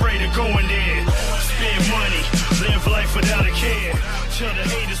be afraid of going there. Spend money, live life without a care. Tell the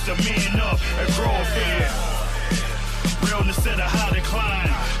haters to man up and grow a pair. Realness at a high decline.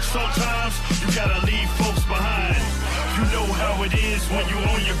 Sometimes you gotta leave folks behind. You know how it is when you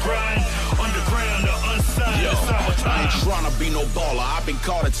on your grind. Underground or unsigned, it's our time. I ain't tryna be no baller, I've been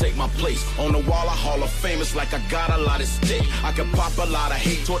called to take my place. On the wall, I Hall of Fame, it's like I got a lot at stake. I can pop a lot of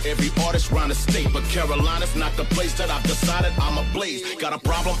hate toward every artist round the state. But Carolina's not the place that I've decided I'm a blaze. Got a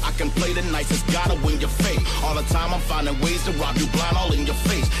problem, I can play the nicest, gotta win your faith. All the time I'm finding ways to rob you blind all in your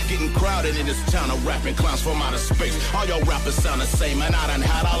face. Getting crowded in this town of rapping clowns from outer space. All your rappers sound the same, and I done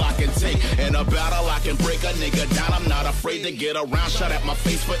had all I can take. In a battle, I can break a nigga down, I'm not afraid to get around. Shot at my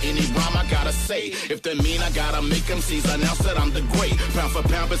face for any rhyme I gotta say. If they mean I gotta make MCs announce that I'm the great. Pound for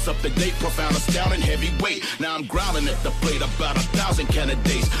pound, it's up to date, profound, astounding, heavyweight. Now I'm growling at the plate, about 1,000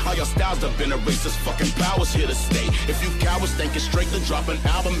 candidates. All your styles have been erased, this fucking power's here to stay. If you cowards think it's straight to drop an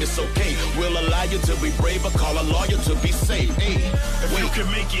album, it's okay. We'll allow you to be brave, or call a lawyer to be safe. Hey, if you can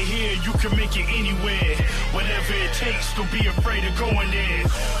make it here, you can make it anywhere. Whatever it takes, don't be afraid of going there.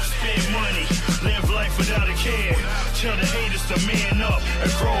 Spend money, live life without a care. Tell the haters to man up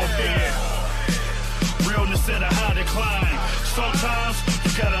and grow a pair. Realness at a high decline. Sometimes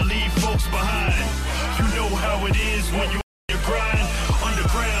you gotta leave folks behind. You know how it is when you on your grind.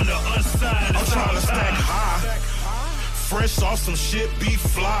 Underground or unsigned, I'm trying to stack high. Fresh off some shit, be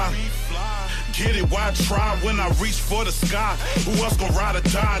fly. Get it, why try when I reach for the sky? Who else gon' ride or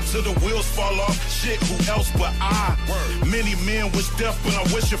die till the wheels fall off? Shit, who else but I? Many men wish death, but I'm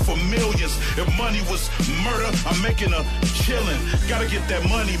wishing for millions. If money was murder, I'm making a killing. Gotta get that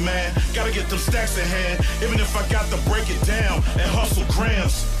money, man. Gotta get them stacks in hand. Even if I got to break it down and hustle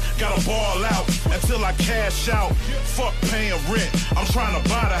grams. Gotta ball out until I cash out. Fuck paying rent, I'm trying to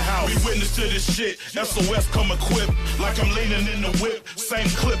buy the house. We witness to this shit, SOS come equipped. Like I'm leaning in the whip, same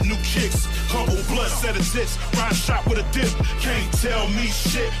clip, new kicks. Couple blood set of tits, ride shot with a dip. Can't tell me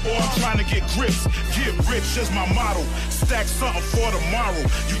shit, or I'm trying to get grips. Get rich is my motto, stack something for tomorrow.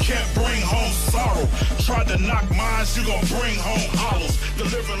 You can't bring home sorrow. Tried to knock mines, you gon' bring home hollows.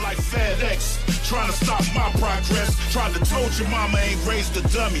 Delivering like FedEx, trying to stop my progress. Tried to told your mama ain't raised a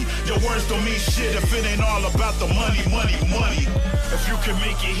dummy. Your words don't mean shit if it ain't all about the money, money, money. If you can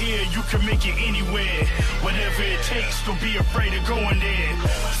make it here, you can make it anywhere. Whatever it takes, don't be afraid of going there.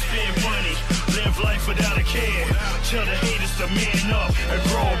 Spend money, live life without a care. Tell the haters to man up and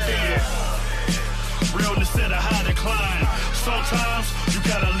grow a pair. Realness at a high decline. Sometimes you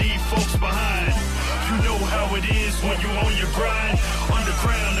gotta leave folks behind. You know how it is when you on your grind.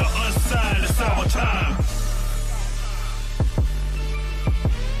 Underground or unsigned, it's our time.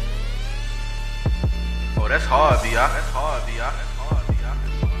 Oh, that's hard, B.I. That's hard, B.I.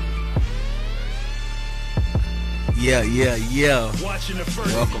 Yeah.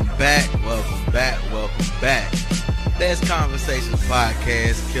 Welcome back. Best Conversations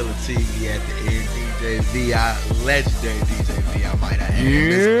Podcast, Killer TV at the end, DJ V.I., legendary DJ V.I. might not have.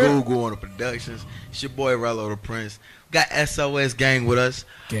 Miss Google on the productions. It's your boy Rello the Prince. We got SOS Gang with us.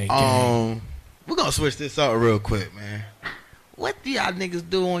 Gang. We're gonna switch this up real quick, man. What do y'all niggas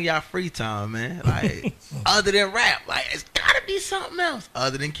do on y'all free time, man? Like, other than rap, like, it's gotta be something else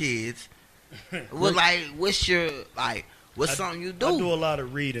other than kids. What's something you do? I do a lot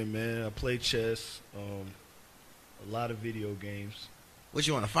of reading, man. I play chess, a lot of video games. What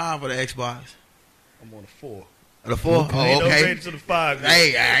you on, a 5 or the Xbox? I'm on a 4. The 4? Okay. Oh, okay. Upgraded to the 5.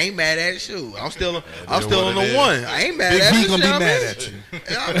 Hey, I ain't mad at you. I'm still on the 1. I ain't mad at you. Big B gonna be mad at you.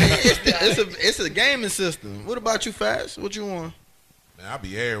 It's a gaming system. What about you, Fast? What you want? Man, I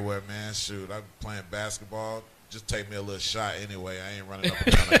be everywhere, man. Shoot, I be playing basketball. Just take me a little shot anyway. I ain't running up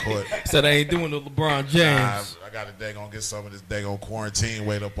and down the court. So they ain't doing the LeBron James. I got to gonna get some of this daggone quarantine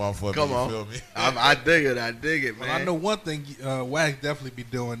weight up off of me. You feel me? I dig it, man. Well, I know one thing Wack definitely be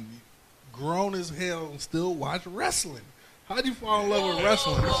doing. Grown as hell and still watch wrestling. How'd you fall in love with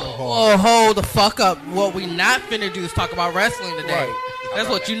wrestling so hard? Oh, hold the fuck up. What we not finna do is talk about wrestling today. Right. That's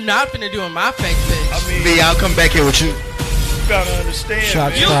what you not finna do in my face, bitch. I mean, B, I'll come back here with you. You gotta understand,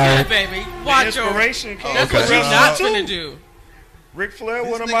 Shots man. You fired. good, baby. Watch your inspiration. That's what you not finna do. Ric Flair,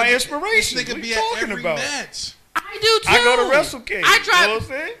 one of my inspirations. This nigga what be you at talking every about? match. I do too. I go to WrestleCade. I drive. You know what I'm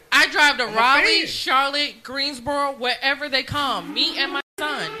saying? I drive to I'm a Raleigh, fan. Charlotte, Greensboro, wherever they come. Me and my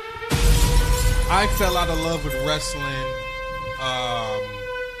son. I fell out of love with wrestling.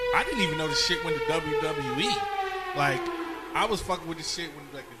 I didn't even know the shit went to WWE. Like, I was fucking with the shit when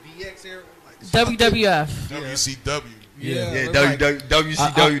like the DX era. Like, WWF. WCW. Yeah, What's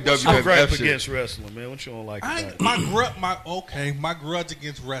your gripe WCW. against wrestling, man? What you don't like about it? My grudge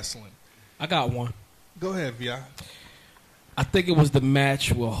against wrestling. I got one. Go ahead, Vi. I think it was the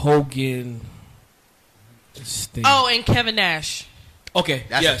match with Hogan and Sting. Oh, and Kevin Nash. Okay,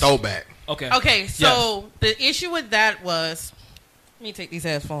 That's yes. a throwback. Okay. Okay, so the issue with that was, let me take these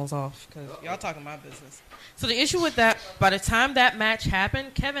headphones off because y'all talking my business. So the issue with that, by the time that match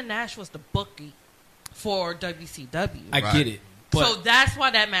happened, Kevin Nash was the bookie for WCW. I get it. But, So that's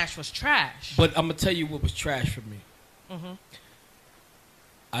why that match was trash. but I'm going to tell you what was trash for me. Mm-hmm.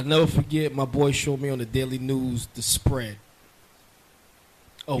 I never forget my boy showed me on the Daily News the spread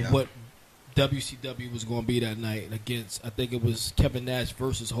of what WCW was going to be that night against, I think it was Kevin Nash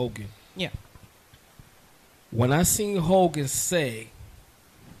versus Hogan. Yeah. When I seen Hogan say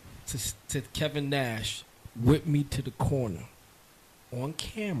to Kevin Nash, whip me to the corner on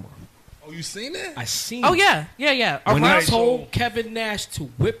camera. Oh, you seen that? I seen Oh, it. yeah. When I Around- told Kevin Nash to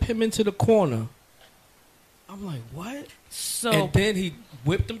whip him into the corner, I'm like, what? So And then he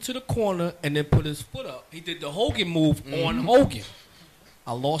whipped him to the corner and then put his foot up. He did the Hogan move on Hogan.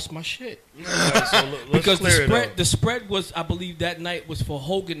 I lost my shit. Alright, so let's Because clear it up. the spread was, I believe that night was for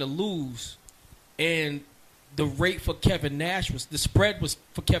Hogan to lose, and the rate for Kevin Nash was, the spread was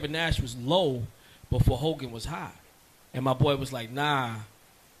for Kevin Nash was low, but for Hogan was high. And my boy was like, nah,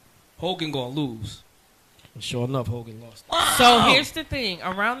 Hogan gonna lose. And sure enough, Hogan lost. So here's the thing.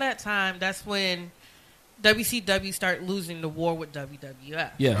 Around that time, that's when WCW started losing the war with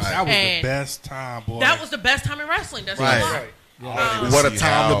WWF. Yes. That was And the best time, boy. That was the best time in wrestling. That's Right. why. Right. What a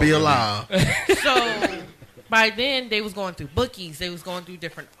time to be alive. So by then they was going through bookies. They was going through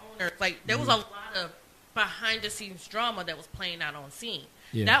different owners. Like there was a lot of behind the scenes drama that was playing out on scene.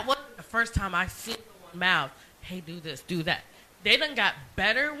 Yeah. That wasn't the first time I seen someone mouth, "Hey, do this, do that." They done got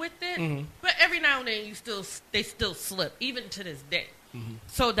better with it, but every now and then they still slip, even to this day.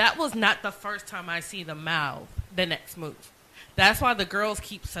 So that was not the first time I see them mouth the next move. That's why the girls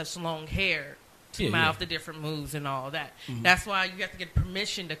keep such long hair to mouth the different moves and all that. That's why you have to get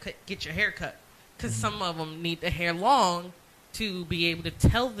permission to get your hair cut, because some of them need the hair long to be able to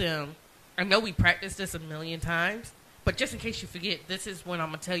tell them. I know we practiced this a million times, but just in case you forget, this is when I'm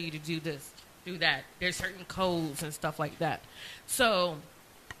going to tell you to do this, do that. There's certain codes and stuff like that. So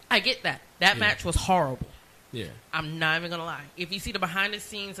I get that. That match was horrible. Yeah. I'm not even going to lie. If you see the behind the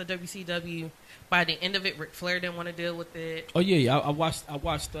scenes of WCW, by the end of it, Ric Flair didn't want to deal with it. Oh yeah. I watched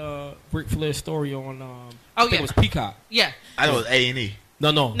Ric Flair's story on I think yeah. it was Peacock. Yeah. I know it was A&E.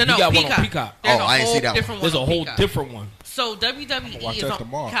 No. No, He got Peacock. one on Peacock. There's Oh, a I didn't whole see that one. different There's a on whole Peacock. different one. So WWE watch is that on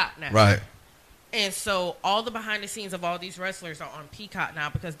tomorrow. Peacock now. Right. And so all the behind the scenes of all these wrestlers are on Peacock now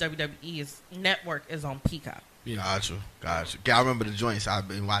because WWE's network is on Peacock. Yeah. Gotcha. I remember the joints I've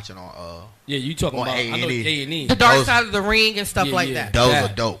been watching on Yeah, you talking on about I know A&E. A&E. The Dark Those- Side of the Ring and stuff Yeah, like yeah. that. Those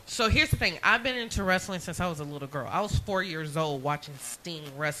That. are dope. So here's the thing. I've been into wrestling since I was a little girl. I was 4 years old watching Sting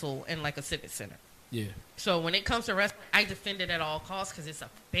wrestle in like a civic center. Yeah. So when it comes to wrestling, I defend it at all costs because it's a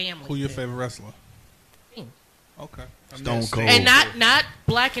family Who your thing. favorite wrestler? Sting. Okay. Stone Cold. And not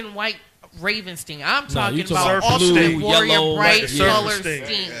black and white Raven Sting. I'm talking you about talking Ultimate blue, Warrior, yellow, bright like the color Surfer Sting.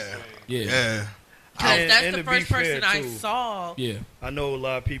 Sting. Yeah. Because that's And the to be first person fair, I too, saw. Yeah. I know a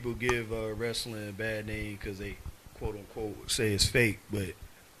lot of people give wrestling a bad name because they quote unquote say it's fake, but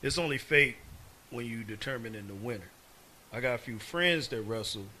it's only fake when you determining the winner. I got a few friends that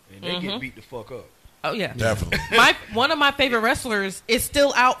wrestle and they get beat the fuck up. Oh yeah, Definitely. One of my favorite wrestlers is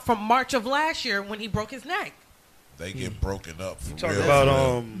still out from March of last year when he broke his neck. They get broken up for Talking real.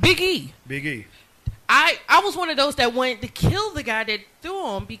 about Big E. Big E. I was one of those that wanted to kill the guy that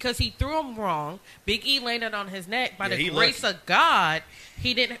threw him because he threw him wrong. Big E landed on his neck. By Yeah, the he grace lucky. of God,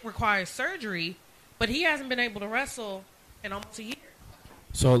 he didn't require surgery, but he hasn't been able to wrestle in almost a year.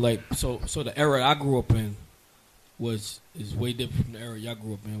 So so the era I grew up in is way different from the era y'all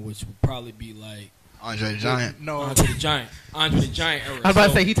grew up in, which would probably be like Andre the Giant. No. Andre the Giant era. I was about to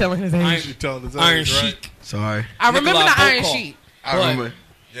So, say he telling his age. You telling his Iron age, right? Sheik. Sorry. I remember Nikolai the Iron Volkov. Sheik. I remember.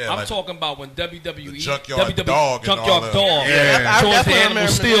 Yeah, I'm like talking about when WWE, the Junkyard WWE Dog and Junkyard all that. Dog, Yeah. I showing the definitely animal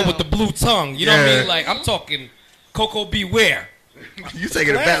remember steel them. with the blue tongue. You know what I Yeah. mean? Like I'm talking Coco Beware. You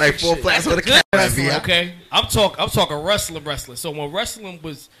taking it back like 4 flats with a Good cat. wrestling, Yeah. okay? I'm talking wrestling. So when wrestling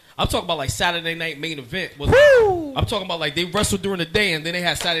was, I'm talking about like Saturday night main event. Woo! I'm talking about like they wrestled during the day and then they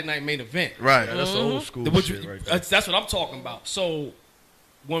had Saturday night main event. Right. Yeah, that's the old school shit right there. That's what I'm talking about. So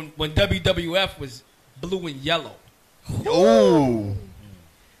when WWF was blue and yellow,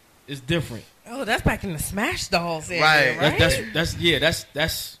 it's different. Oh, that's back in the Smash Dolls era, Right. right?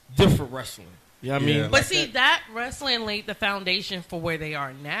 That's different wrestling. You know what I mean? But see, that wrestling laid the foundation for where they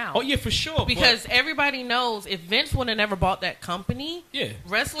are now. Oh yeah, for sure. Because everybody knows if Vince would have never bought that company, Yeah.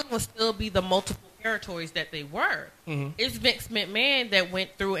 wrestling would still be the multiple territories that they were. Mhm. It's Vince McMahon that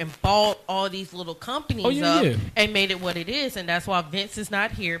went through and bought all these little companies Oh, yeah. and made it what it is, and that's why Vince is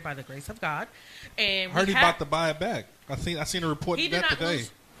not here by the grace of God. And Heard we he have- about to buy it back. I seen a report he of did that not today.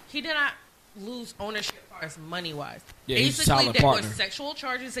 lose. He did not lose ownership as far as money wise. Yeah, he's a Basically, solid there were partner. sexual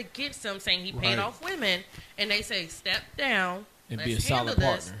charges against him, saying he paid Right. off women, and they say step down And let's be a solid handle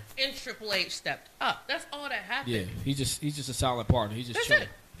this, partner. and Triple H stepped up. That's all that happened. Yeah, he's just a solid partner. He's just That's chilling. it.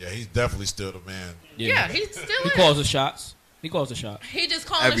 Yeah, he's definitely still the man. Yeah, he's still He is. calls the shots. He calls the shots. He just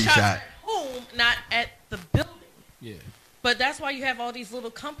calling Every the shots shot. at home, not at the building. Yeah. But that's why you have all these little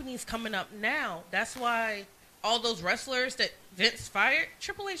companies coming up now. That's why all those wrestlers that Vince fired,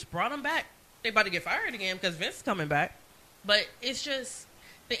 Triple H brought them back. They about to get fired again because Vince is coming back. But it's just,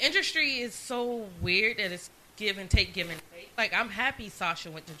 the industry is so weird that it's give and take, give and take. Like, I'm happy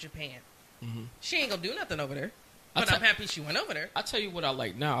Sasha went to Japan. Mhm. She ain't going to do nothing over there. I But tell- I'm happy she went over there. I tell you what I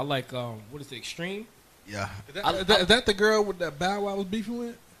like now. I like what is it, Extreme? Yeah. Is that the girl with that Bow Wow was beefing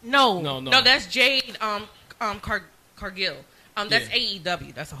with? No, that's Jade Cargill. That's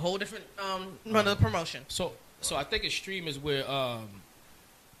AEW. That's a whole different another promotion. So I think Extreme is where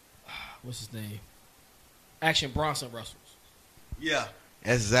what's his name? Action Bronson wrestles. Yeah.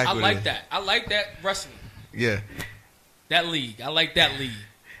 That's exactly I what like it is. that. I like that wrestling. Yeah. That league. I like that league.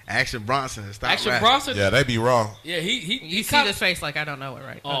 Action Bronson. Stop Action rapping. Bronson. Yeah, they be wrong. Yeah, he You see kinda- this face like I don't know it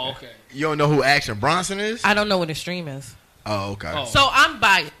right. Oh, okay. You don't know who Action Bronson is? I don't know what Extreme is. Oh, okay. Oh. So I'm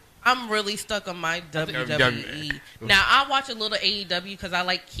biased. I'm really stuck on my WWE. WWE. Now I watch a little AEW because I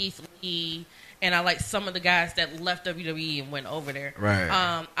like Keith Lee and I like some of the guys that left WWE and went over there. Right.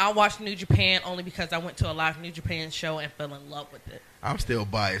 I watch New Japan only because I went to a live New Japan show and fell in love with it. I'm still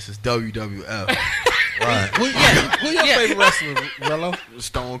biased. It's WWF. Right. Who your favorite wrestler, Rello?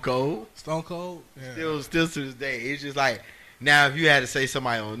 Stone Cold. Stone Cold? Yeah. Still to this day. It's just like, now if you had to say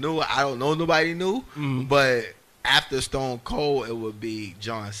somebody new, I don't know nobody new, but after Stone Cold, it would be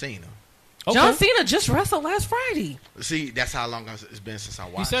John Cena. Okay. John Cena just wrestled last Friday. See, that's how long it's been since I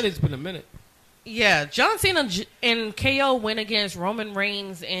watched. He said it's been a minute. Yeah, John Cena and KO went against Roman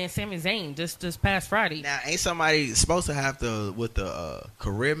Reigns and Sami Zayn this past Friday. Now, ain't somebody supposed to have the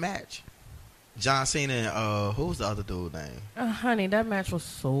career match? John Cena and who was the other dude's name? Honey, that match was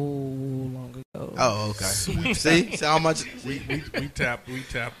so long ago. Oh, okay. See how much we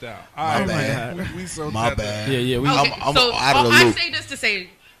tapped out. My bad. We so My tapped bad. out. Yeah. I'm so out of the I loop. say this to say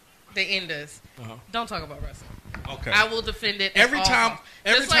the end is don't talk about wrestling. Okay. I will defend it Every at all time- costs.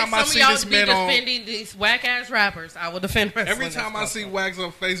 every Just time like I some see of y'all this be man on- defending these whack ass rappers, I will defend wrestling. Every time I see Wags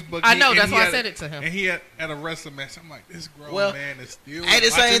on Facebook, I know, and that's he why I had- said it to him. And he at a wrestling match. I'm like, this grown Well, man is still at the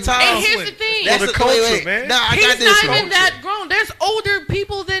same watching time- And here's wrestling. the thing. That's the culture, wait. man. Nah, I He's got this. not even that grown. There's older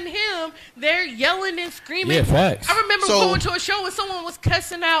people than him. They're yelling and screaming. Yeah, facts. I remember So- going to a show and someone was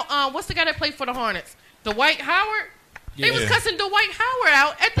cussing out. What's the guy that played for the Hornets? Dwight Howard. They was Yeah. cussing Dwight Howard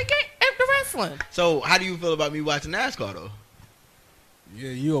out at the game at the wrestling. So, how do you feel about me watching NASCAR though? Yeah,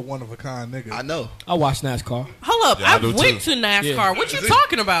 you a one of a kind nigga. I know. I watch NASCAR. Hold up, Yeah, I I do went too. to NASCAR. Yeah. What you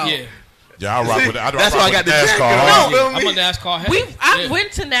talking about? Yeah. Yeah, I rock with it. I That's rock why I with got the NASCAR. jacket hard. on. Yeah, I'm a NASCAR head. I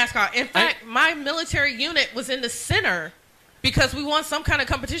went to NASCAR. In fact, my military unit was in the center because we won some kind of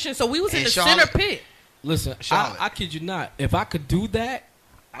competition. So we was in In the Charlotte? center pit. Listen, Charlotte. I kid you not. If I could do that,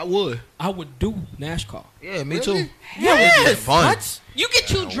 I would. I would do NASCAR. Yeah, me Really? too. Yes. Fun. What? You get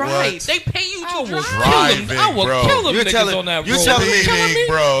to drive. What? They pay you I to will drive. Driving, kill them. I will bro. kill them You're niggas telling- on that you're road. telling me- Speeding,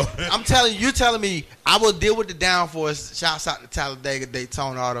 bro. I'm telling you telling me I will deal with the downforce. Shouts out to Talladega,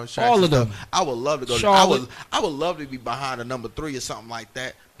 Daytona, all those tracks. All and of them. stuff. I would love to go. Charlotte. I would love to be behind a number 3 or something like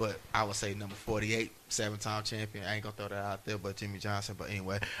that. But I would say number 48, 7-time champion. I ain't gonna throw that out there, but Jimmy Johnson. But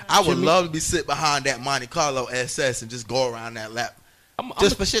anyway, I would love to be sit behind that Monte Carlo SS and just go around that lap,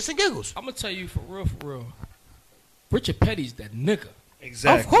 just for shits and giggles. I'm gonna tell you for real. Richard Petty's that nigga.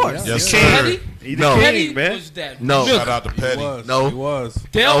 Exactly. Of course. Yes, King. sir. Petty, He the No. Petty king, man. was that No. nigga. Shout out to He Petty. was. No. He was.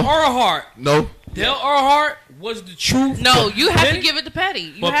 Dale No. Earnhardt. No, Dale Earnhardt was the truth. No, you have Petty, to give it to Petty.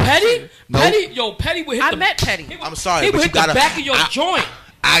 You But have Petty, to. No. Petty would hit I the met Petty. He would, I'm sorry, he but would you hit gotta. the back of your joint.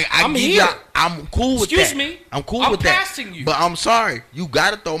 I'm give here. I'm cool with Excuse that. me. I'm cool I'm with that. passing you. But I'm sorry. You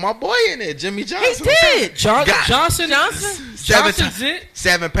got to throw my boy in there, Jimmy Johnson. He did. Johnson. Johnson. it.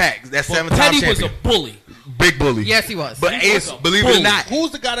 7 packs. That's But 7 times Petty champion. was a bully. Big bully. Yes, he was. But He was Ace, a believe it bully. or not,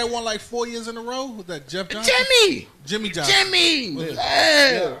 Who's the guy that won like 4 years in a row? Was that Jeff Johnson? Jimmy Johnson. Jimmy.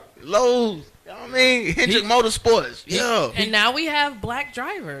 Yeah. Lowe's. You know what I mean? Hendrick Motorsports. Yeah. And now we have black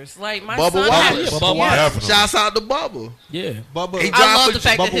drivers. Like my Bubba son Wallace. has- Bubba Wallace. Definitely. Shouts out to Bubba. Yeah. Bubba. He I drive love for the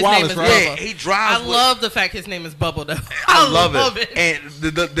fact that Bubba his Wallace, name is right? Bubba. Yeah, he drives. I love the fact his name is Bubba though. I love it. And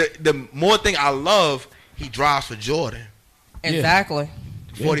the more thing I love, he drives for Jordan. Exactly.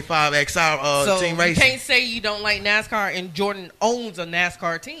 45 XR So team you racing. can't say you don't like NASCAR, and Jordan owns a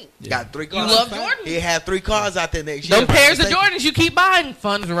NASCAR team. Got 3 You cars. love Jordan. He had 3 cars out there next year. Them if I'm pairs of mistaken. Jordans you keep buying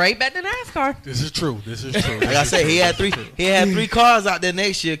funds right back to NASCAR. This is true. Like I said, he had 3. He had 3 cars out there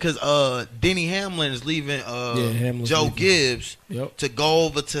next year because Denny Hamlin is leaving. Hamlin's Joe leaving. Gibbs Yep. to go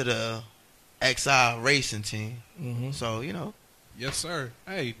over to the XR racing team. Mm-hmm. So you know, Yes, sir.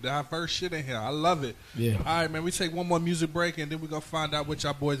 Hey, diverse shit in here. I love it. Yeah. All right, man. We take one more music break, and then we're going to find out what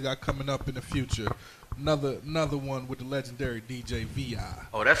y'all boys got coming up in the future. Another one with the legendary DJ VI.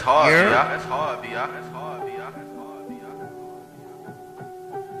 Oh, that's hard, Yeah. B.I. That's hard, B.I. That's hard, B.I. That's hard, B.I.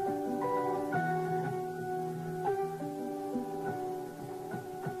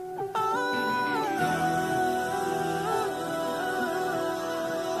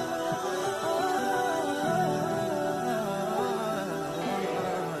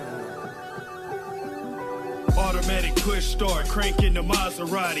 Automatic push start, cranking the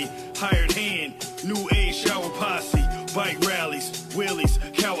Maserati. Hired hand, new age shower posse. Bike rallies, wheelies,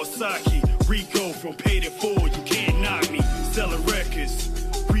 Kawasaki. Rico from paid in full, you can't knock me. Selling records,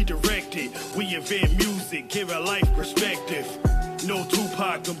 redirected. We invent music, give our life perspective. No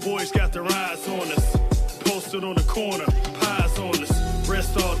Tupac, them boys got their eyes on us. Posted on the corner, pies on us.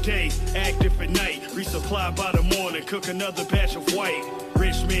 Rest all day, active at night. Resupply by the morning, cook another batch of white.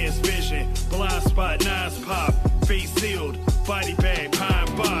 Rich man's vision, blind spot, nines pop. Face sealed, body bag,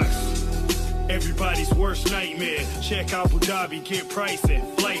 pine box. Everybody's worst nightmare. Check out Abu Dhabi, get pricing,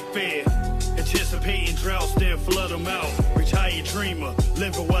 flight fare. Anticipating droughts, then flood them out. Retired dreamer,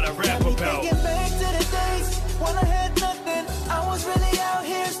 living what I rap about. Thinking back to the days when I had nothing. I was really out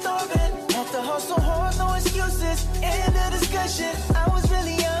here starving. Had to hustle hard, no excuses. End of discussion. I was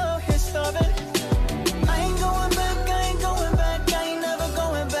really out here starving. I ain't going back, I ain't going back. I ain't never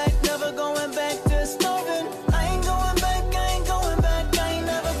going back, never going back to starving. I ain't going back, I ain't going back. I ain't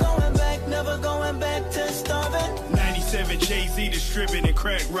never going back, never going back to starving. 97 Jay-Z distributing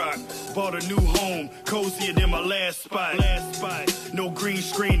crack rock. Bought a new home, cozier than my last spot. No green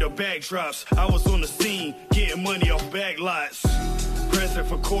screen or backdrops. I was on the scene, getting money off back lots. Present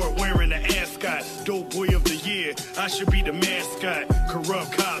for court wearing the ascot. Dope boy of the year, I should be the mascot.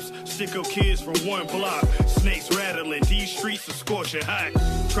 Corrupt cops, sicko kids from one block. Snakes rattling, these streets are scorching hot.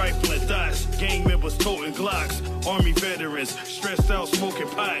 Trifling thoughts, gang members toting Glocks. Army veterans, stressed out smoking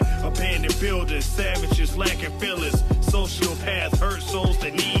pot. Abandoned buildings, savages lacking feelings. Sociopaths, hurt souls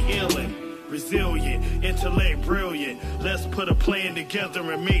that need healing. Resilient, intellect brilliant. Let's put a plan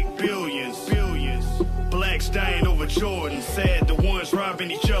together and make billions. Blacks dying over Jordan. Sad the ones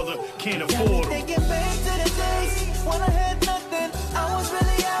robbing each other can't afford them. Thinking back to the days when I had nothing. I was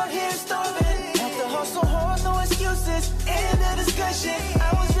really out here starving. Had to hustle hard, no excuses. End of discussion.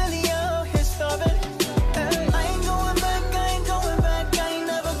 I was really out here starving. I ain't going back, I ain't going back. I ain't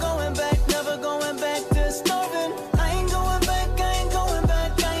never going back, never going back to starving. I ain't going back, I ain't going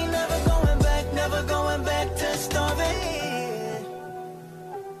back. I ain't never going back, never going back to starving.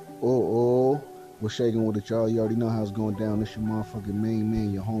 Oh, we're shaking with it, y'all. You already know how it's going down. This your motherfucking main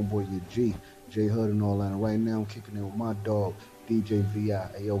man, your homeboy, your G, J Hud and all that. And right now, I'm kicking in with my dog, DJ VI.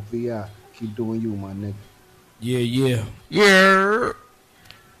 Hey, yo, VI, keep doing you, my nigga. Yeah.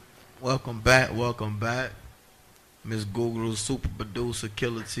 welcome back. Miss Google, super producer,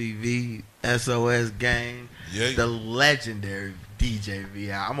 Killer TV, SOS Gang, the legendary DJ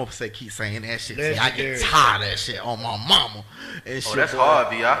VI. I'm gonna keep saying that shit. See, I get tired of that shit on my mama. Oh, that's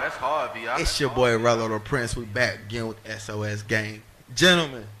hard, B.I. That's hard, B.I. It's your boy Rello the Prince. We back again with SOS Gang.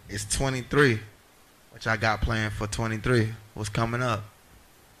 Gentlemen, it's 23. What y'all got planned for 23? What's coming up?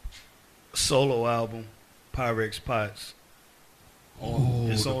 Solo album, Pyrex Potts.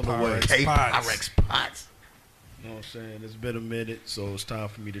 It's on the way. Pyrex Potts. You know what I'm saying? It's been a minute, so it's time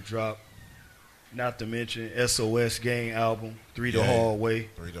for me to drop. Not to mention SOS Gang album, 3 the Hard Way.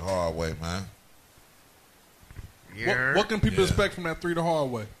 3 the Hard Way, man. What can people expect from that 3 the Hard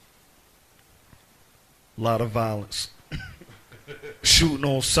Way? A lot of violence. Shooting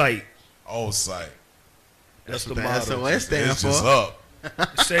on sight. On sight. That's the what motto. SOS stands It's just for. up.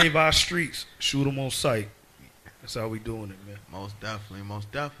 Save our streets. Shoot them on sight. That's how we doing it, man. Most definitely,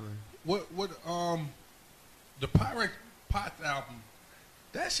 most definitely. What the Pyrex Pots album?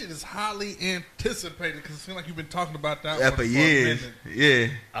 That shit is highly anticipated because it seems like you've been talking about that one for years. Yeah,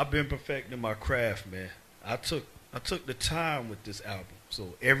 I've been perfecting my craft, man. I took the time with this album,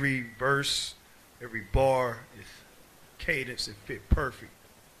 so every verse, every bar, is cadence, it fit perfect.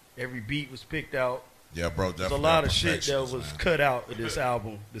 Every beat was picked out. Yeah, bro. There's a lot of shit that was cut out of this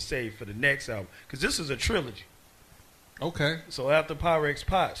album to save for the next album because this is a trilogy. Okay. So after Pyrex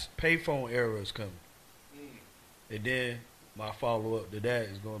Pots, Payphone era is coming, and then my follow up to that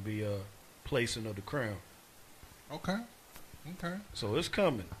is going to be Placing of the Crown. Okay. So it's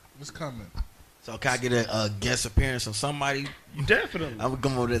coming. It's coming. So can I get a guest appearance from somebody? Definitely. I'm gonna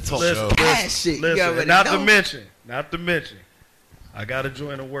come over there and talk Listen, shit. You listen, already not know. to mention, I got a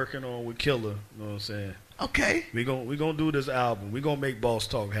joint I'm working on with Killer. You know what I'm saying? Okay. We gonna do this album. We gonna make Boss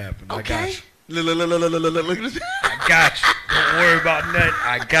Talk happen. Okay. I got you. Look at this. I got you. Don't worry about nothing.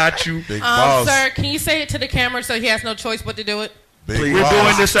 I got you. Big boss. Sir, can you say it to the camera so he has no choice but to do it? Big We're boss.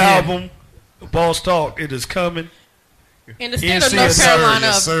 doing this album. Boss Talk. It is coming. In the state of North Carolina,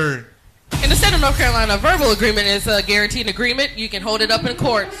 Yes, sir. in the state of North Carolina, a verbal agreement is a guaranteed agreement. You can hold it up in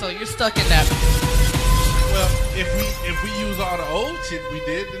court, so you're stuck in that. Well, if we use all the old shit we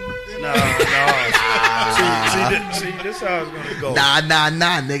did, then Nah. see, this how it's gonna go. Nah,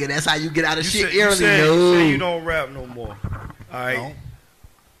 nigga. That's how you get out of shit You early. say you don't rap no more. All right. No.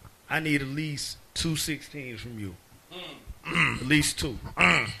 I need at least 2 16s from you. At least 2.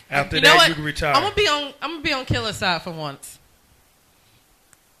 After You know that, what? you can retire. I'm gonna be on Killer's side for once.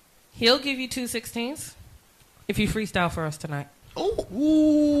 He'll give you 2 16s if you freestyle for us tonight.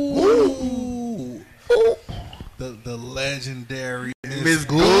 Ooh. The legendary Miss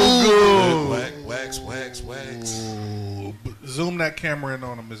Google. Wax. Ooh. Zoom that camera in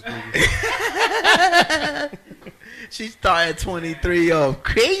on him, Miss Google. She started 23 off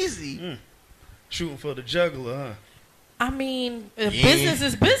crazy. Shooting for the juggler, huh? I mean, business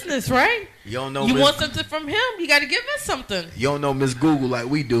is business, right? You don't know. You want something from him, you got to give us something. You don't know Miss Google like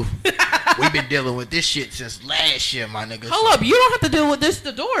we do. We've been dealing with this shit since last year, my nigga. Hold up, you don't have to deal with this.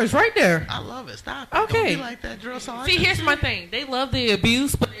 The door is right there. I love it. Stop it. Okay. Don't be like that, girl. See, here's my thing. They love the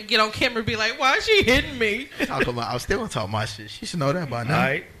abuse, but they get on camera and be like, why is she hitting me? I'm still gonna talk my shit. She should know that by now. All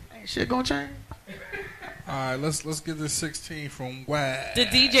right. Ain't shit gonna change. All right, let's get this 16 from Wag. The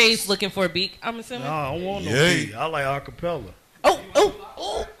DJ's looking for a beat, I'm assuming. No, I don't want no Yay. beat. I like acapella.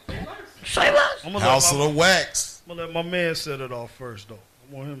 Oh. Say less. House of the Wax. I'm gonna let my man set it off first, though.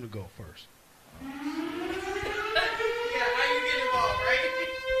 I want him to go first.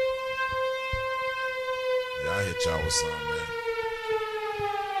 Yeah, I hit y'all with something, man.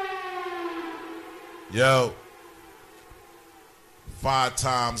 Yo. 5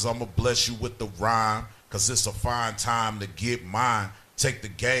 times I'ma bless you with the rhyme, cause it's a fine time to get mine. Take the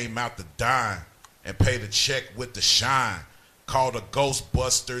game out the dime and pay the check with the shine. Call the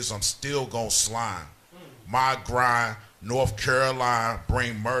Ghostbusters, I'm still gon' slime. My grind, North Carolina,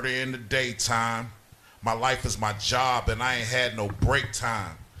 bring murder in the daytime. My life is my job and I ain't had no break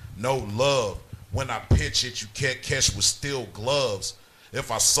time. No love. When I pitch it, you can't catch with steel gloves.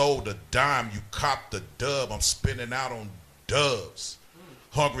 If I sold a dime, you cop the dub. I'm spinning out on dubs.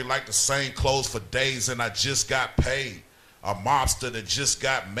 Hungry like the same clothes for days and I just got paid. A mobster that just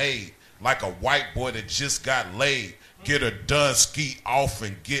got made. Like a white boy that just got laid. Get her done, ski off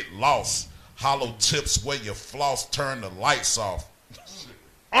and get lost. Hollow tips where your floss, turn the lights off.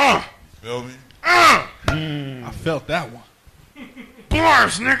 Feel me? I felt that one.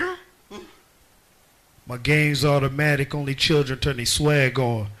 Bars, nigga. My game's automatic, only children turn their swag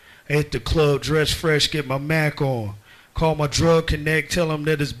on. I hit the club, dress fresh, get my Mac on. Call my drug connect, tell them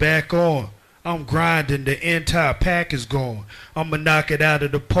that it's back on. I'm grinding, the entire pack is gone. I'ma knock it out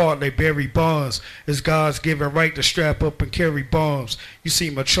of the park like Barry Bonds. It's God's given right to strap up and carry bombs. You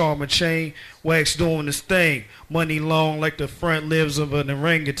see my charm and chain, Wax doing his thing. Money long like the front limbs of an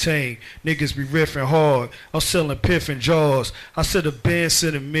orangutan. Niggas be riffing hard, I'm selling piff and jaws. I said a band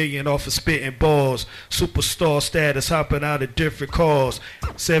sent $1 million off of spitting balls. Superstar status hopping out of different cars.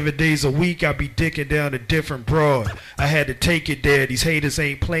 7 days a week I be dicking down a different broad. I had to take it there, these haters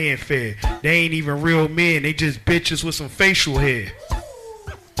ain't playing fair. They ain't even real men, they just bitches with some facial hair.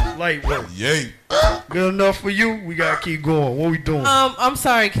 Lightweight. Yay. Good enough for you? We gotta keep going. What we doing? I'm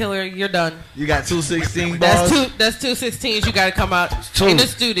sorry, Killer. You're done. You got 2 16 bars? That's 2 16s. You got to come out in the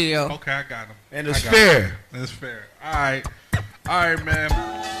studio. Okay, I got him. And it's fair. It's fair. All right, man.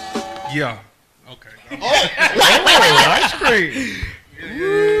 Yeah. Okay. Oh, ice cream.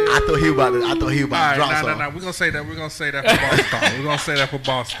 I thought he was about to All drop right, something. nah. We're gonna say that. We're gonna say that for Boss Talk. We're gonna say that for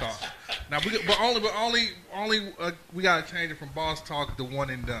Boss Talk. Now, we gotta change it from Boss Talk to One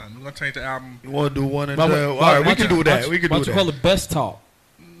and Done. We're gonna change the album. You want to do one and done? All right, we can do that. We can do Why don't you call that. it Best Talk?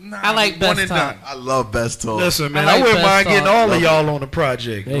 Nah, I like One Best and Talk. Done. I love Best Talk. Listen, man, I I, like wouldn't Best mind getting Talk. all of y'all on the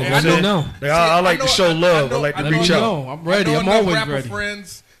project. Hey, You know let what me I'm know. saying? I like to show love. I like to Let me reach out. know. I'm ready. I know I'm enough always rapper ready.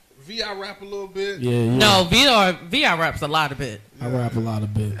 friends. VI rap a little bit. Yeah. No, VI raps a lot of it. I rap a lot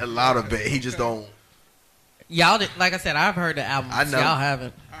of bit. A lot of it. He just don't. Y'all, like I said, I've heard the album. I know. Y'all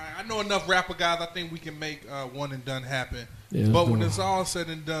haven't. I know enough rapper guys. I think we can make One and Done happen. Yeah, but when do it. it's all said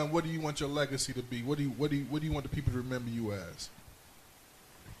and done, what do you want your legacy to be? What do you want the people to remember you as?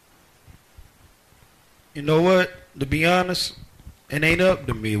 You know what? To be honest, it ain't up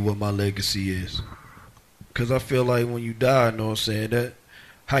to me what my legacy is. Because I feel like when you die, you know what I'm saying, that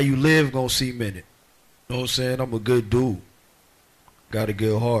how you live gonna cement it. You know what I'm saying? I'm a good dude. Got a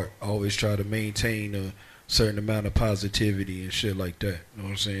good heart. I always try to maintain a certain amount of positivity and shit like that. You know what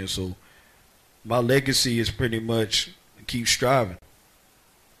I'm saying? So my legacy is pretty much keep striving.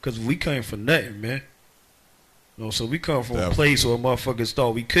 Because we came from nothing, man. You know, so we come from a place where motherfuckers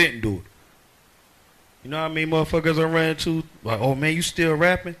thought we couldn't do it. You know how many motherfuckers I ran into? Like, oh man, you still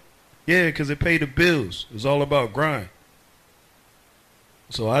rapping? Yeah, because it paid the bills. It's all about grind.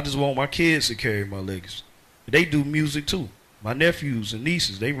 So I just want my kids to carry my legacy. They do music too. My nephews and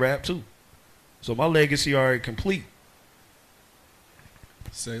nieces, they rap too. So my legacy already complete.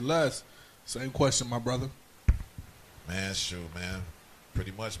 Say less. Same question, my brother. Man, shoot, man.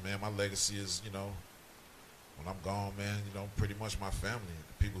 Pretty much, man, my legacy is, you know, when I'm gone, man, you know, pretty much my family.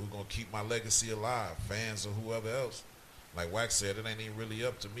 The people who going to keep my legacy alive, fans or whoever else. Like Wax said, it ain't even really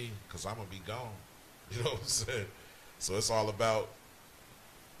up to me because I'm going to be gone. You know what I'm saying? So it's all about,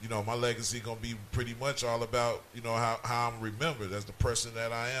 you know, my legacy going to be pretty much all about, you know, how I'm remembered as the person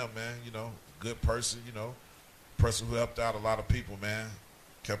that I am, man. You know, good person, you know, person who helped out a lot of people, man.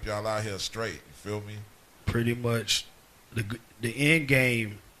 Kept y'all out here straight. You feel me? Pretty much the end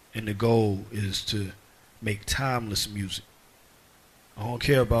game and the goal is to make timeless music. I don't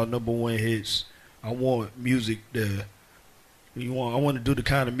care about number one hits. I want music I want to do the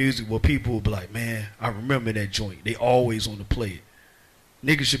kind of music where people will be like, man, I remember that joint. They always want to play it.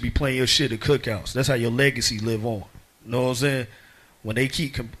 Niggas should be playing your shit at cookouts. That's how your legacy live on. You know what I'm saying? When they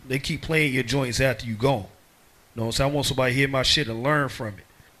keep playing your joints after you gone. You know what I'm saying? I want somebody to hear my shit and learn from it.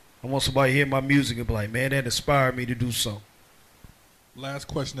 I want somebody to hear my music and be like, man, that inspired me to do something. Last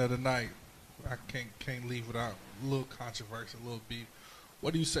question of the night. I can't leave without a little controversy, a little beef.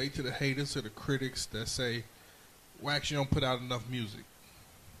 What do you say to the haters, to the critics that say, Wax, you don't put out enough music?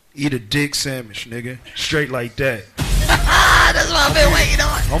 Eat a dick sandwich, nigga. Straight like that. That's what I've been waiting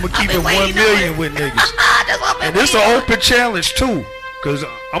on. I'm going to keep it 1 million with niggas. And this an open challenge, too. Because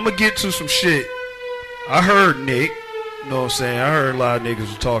I'm going to get to some shit. I heard Nick. You know what I'm saying? I heard a lot of niggas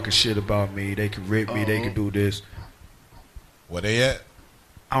was talking shit about me. They could rip me. They could do this. Where they at?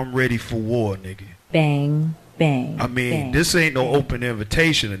 I'm ready for war, nigga. Bang, bang. I mean, bang, this ain't no open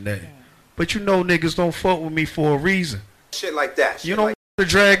invitation or nothing. But you know niggas don't fuck with me for a reason. Shit like that. You don't the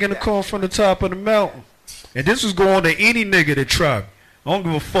drag in the car from the top of the mountain. And this is going to any nigga that try me. I don't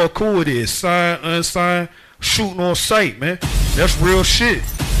give a fuck who it is. Signed, unsigned, shooting on sight, man. That's real shit.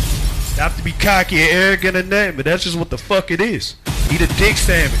 Not to be cocky and arrogant or nothing, but that's just what the fuck it is. Eat a dick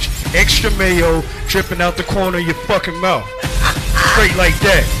sandwich. Extra mayo dripping out the corner of your fucking mouth. Straight like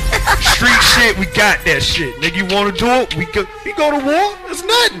that. Street shit, we got that shit. Nigga, you want to do it? We go to war? It's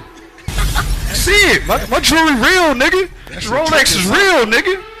nothing. See it. My jewelry real, nigga. Rolex is real,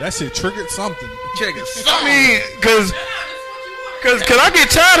 nigga. That shit triggered something. I mean, cause I get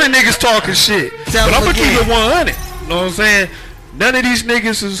tired of niggas talking shit. But I'm gonna keep it 100. You know what I'm saying? None of these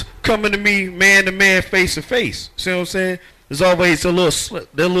niggas is coming to me man to man, face to face. See what I'm saying? There's always a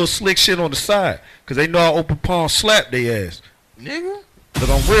little slick shit on the side. Cause they know I open palm slap they ass. Nigga? Cause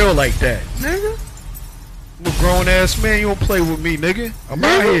I'm real like that. Nigga? I'm a grown ass man, you don't play with me, nigga. I'm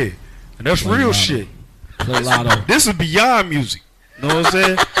out here. And that's Play real lotto. shit. Play lotto. This is beyond music. You know what I'm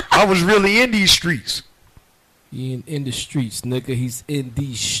saying? I was really in these streets. He in the streets, nigga. He's in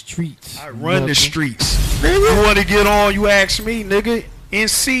these streets. I run the nigga. streets. You want to get on, you ask me, nigga.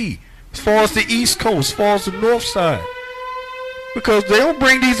 NC. As far as the East Coast, as far as the North Side. Because they don't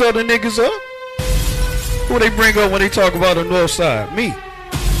bring these other niggas up. Who they bring up when they talk about the North Side? Me.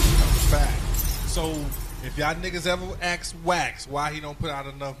 Fact. So, if y'all niggas ever ask Wax why he don't put out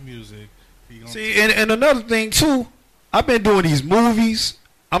enough music, he gonna See, and another thing, too. I've been doing these movies.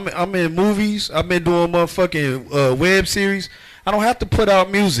 I'm in movies. I've been doing motherfucking web series. I don't have to put out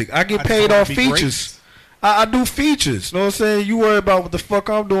music. I get paid off features. I do features. You know what I'm saying? You worry about what the fuck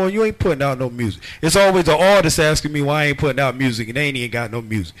I'm doing. You ain't putting out no music. It's always an artist asking me why I ain't putting out music, and they ain't even got no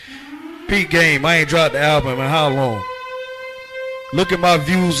music. Peak Game, I ain't dropped the album in how long? Look at my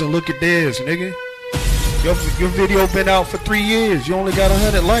views and look at theirs, nigga. Your video been out for 3 years. You only got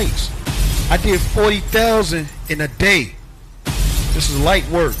 100 likes. I did 40,000 in a day. This is light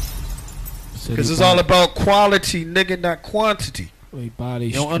work. Because it's all about quality, nigga, not quantity. You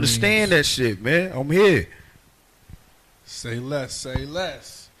don't understand that shit, man. I'm here. Say less, say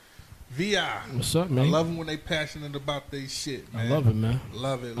less. VI. What's up, man? I love them when they passionate about their shit, man. I love it, man.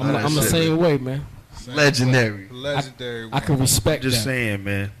 Love it. I'm the same way, man. Legendary. I can respect Just that. saying,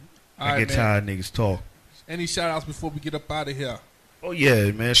 man. I All get right, tired of niggas talk. Any shout outs before we get up out of here? Oh, yeah,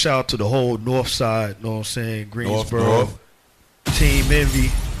 man. Shout out to the whole north side, know what I'm saying? Greensboro. North. Team Envy.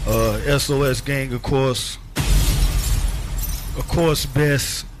 SOS Gang, of course. Of course,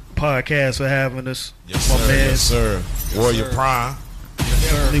 best podcast for having us. Yes, My sir. man. Yes, sir. Warrior sir. Prime.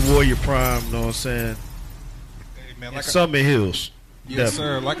 Definitely Warrior Prime, know what I'm saying? Hey, man, And Summit Hills. Yes,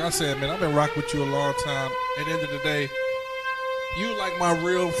 Definitely. sir. Like I said, man, I've been rocking with you a long time. At the end of the day, you like my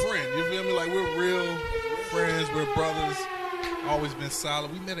real friend. You feel me? Like we're real friends. We're brothers. Always been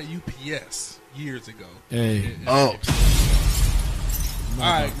solid. We met at UPS years ago. Hey. All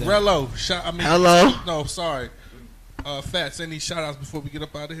right, Rello. Hello. No, sorry. Fats, any shout outs before we get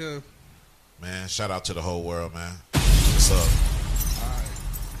up out of here? Man, shout out to the whole world, man. What's up?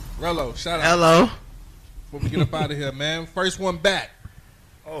 Rello, shout out. Hello. Before we get up out of here, man. First one back.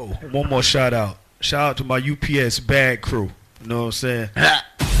 Oh, one more shout out. Shout out to my UPS bag crew. You know what I'm saying?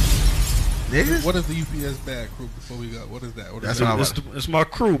 Niggas? What is the UPS bag crew before we go? What is that? What is that? It's my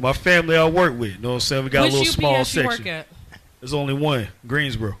crew, my family I work with. You know what I'm saying? We got Which a little UPS small you section. work at? There's only one,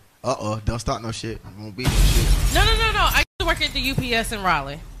 Greensboro. Don't start no shit. Won't be no shit. No. I used to work at the UPS in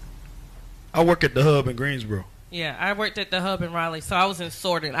Raleigh. I work at the hub in Greensboro. Yeah, I worked at the hub in Raleigh, so I was in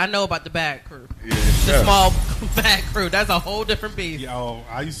sorting. I know about the bag crew. Yeah. The small bag crew. That's a whole different beast. Yo,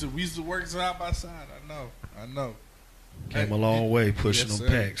 we used to work side by side. I know. Came a long way pushing Yes, them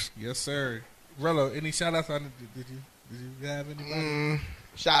sir. packs. Yes, sir. Rello, any shout outs? Did you have anybody?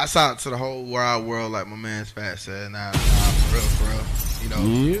 Shouts out to the whole wide world, like my man's Fat said. Nah, for real. You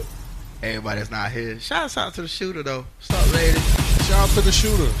know, everybody that's not here. Shouts out to the shooter though. What's up, lady? Shout out to the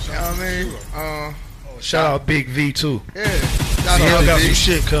shooter. You know what I mean? Shout out Big V too. Yeah. Shout He out got to some V.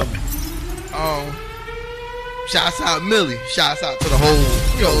 shit coming. Shouts out Millie. Shouts out to the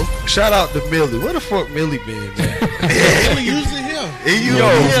whole. Yo, shout out to Millie. Where the fuck Millie been, man? Millie usually here.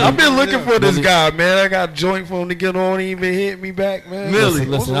 I've been looking for this guy, man. I got a joint for him to get on. He even hit me back, man.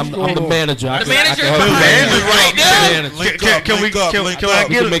 Listen, I'm the manager. The manager is right there.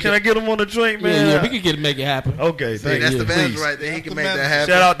 Can I get him on the joint, man? Yeah, we can make it happen. Okay, that's the manager right there. He can make that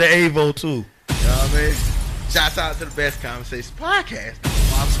happen. Shout out to Avo too. You know what I mean? Shouts out to the Best Conversation Podcast.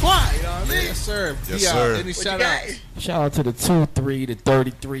 Mob Squad, you know what I mean? Yes, sir. Yes, sir. Any shout outs? Shout out to the 2, 3, the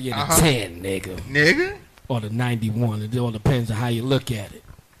 33, and the 10, nigga. Or the 91. It all depends on how you look at it.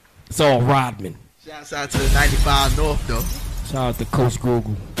 It's all Rodman. Shouts out to the 95 North, though. Shout out to Coach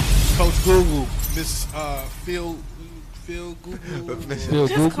Google. Coach Google. Miss Phil Google.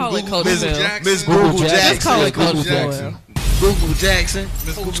 Just call it Coach Miss Phil. Miss Google Jackson. Just call it Coach Google Phil. Jackson. Google Jackson.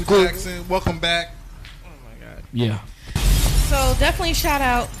 Miss Google Jackson. Welcome back. Yeah. So definitely shout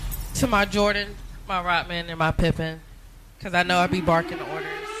out to my Jordan, my Rodman, and my Pippen, because I know I be barking the orders.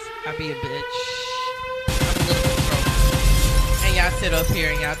 I be a bitch. I'm a little control. And y'all sit up here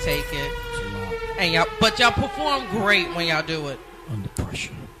and y'all take it. And but y'all perform great when y'all do it. Under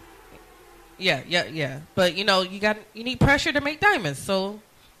pressure. Yeah. But you need pressure to make diamonds. So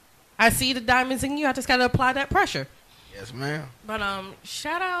I see the diamonds in you. I just gotta apply that pressure. Yes, ma'am. But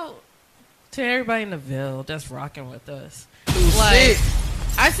shout out to everybody in the Ville that's rocking with us. I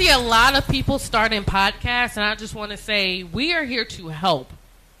see a lot of people starting podcasts, and I just want to say we are here to help.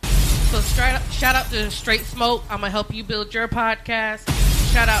 So shout out to Straight Smoke. I'm gonna help you build your podcast.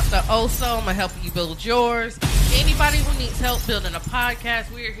 Shout out to Oso. I'm gonna help you build yours. Anybody who needs help building a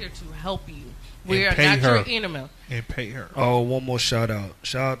podcast, we are here to help you. We are not your enemy. And pay her. Oh, one more shout out.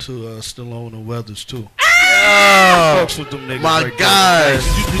 Shout out to Stallone and Weathers too. Oh, Fucks with them niggas my right God.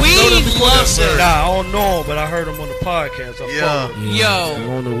 We love them. Nah, I don't know him, but I heard him on the podcast. Yo,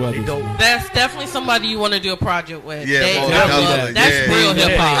 that's definitely somebody you want to do a project with. Yeah, that's real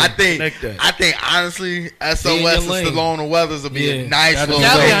hip hop. I think honestly, SOS and Stallone and Weathers will be a nice little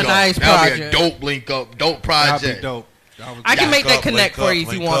link up. That'll be a nice project. That'll be a dope link up, dope project. That'd be dope. I can make that connect for you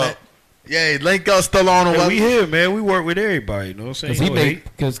if you want it. Yeah, link up Stallone and Weathers. We here, man. We work with everybody. You know what I'm saying?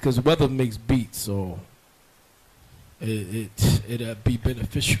 Because Weather makes beats, so it'd be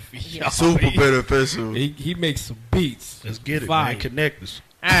beneficial for y'all. Super beneficial. He makes some beats. Let's get it, Fire. man. Connect us.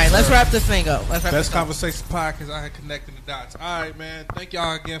 All right, let's wrap this thing up. Best Conversation Podcast. I had connecting the dots. All right, man. Thank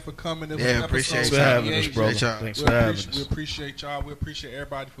y'all again for coming. It was appreciate episode you having us, 78. brother. Thanks for having us. We appreciate y'all. We appreciate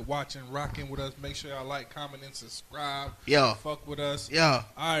everybody for watching, rocking with us. Make sure y'all like, comment, and subscribe. Yeah. Fuck with us. Yeah.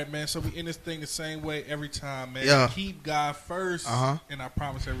 All right, man. So we end this thing the same way every time, man. Yeah. Keep God first, and I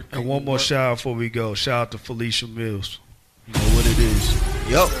promise everything. And one will more work. shout out before we go. Shout out to Felicia Mills. You know what it is.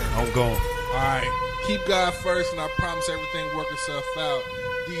 Yep. I'm going. All right. Keep God first, and I promise everything will work itself out.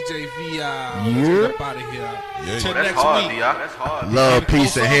 DJ VI. Let's get up out of here. Till That's next hard, week. VI. That's hard. Love,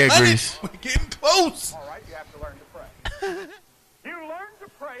 peace, and hair grease. We're getting close. All right, you have to learn to pray. You learn to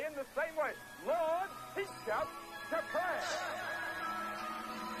pray in the same way. Lord, teach us to pray.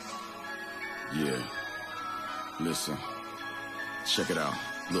 Yeah. Listen. Check it out.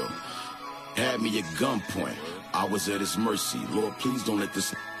 Look. Had me at gunpoint. I was at his mercy. Lord, please don't let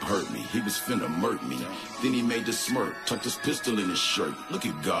this hurt me. He was finna murk me. Then he made the smirk, tucked his pistol in his shirt. Look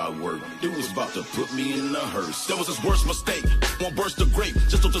at God work. It was about to put me in a hearse. That was his worst mistake. Won't burst the grape,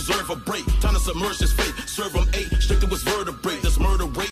 just don't deserve a break. Time to submerge his fate. Serve him 8, straight to his vertebrae. This murder rate.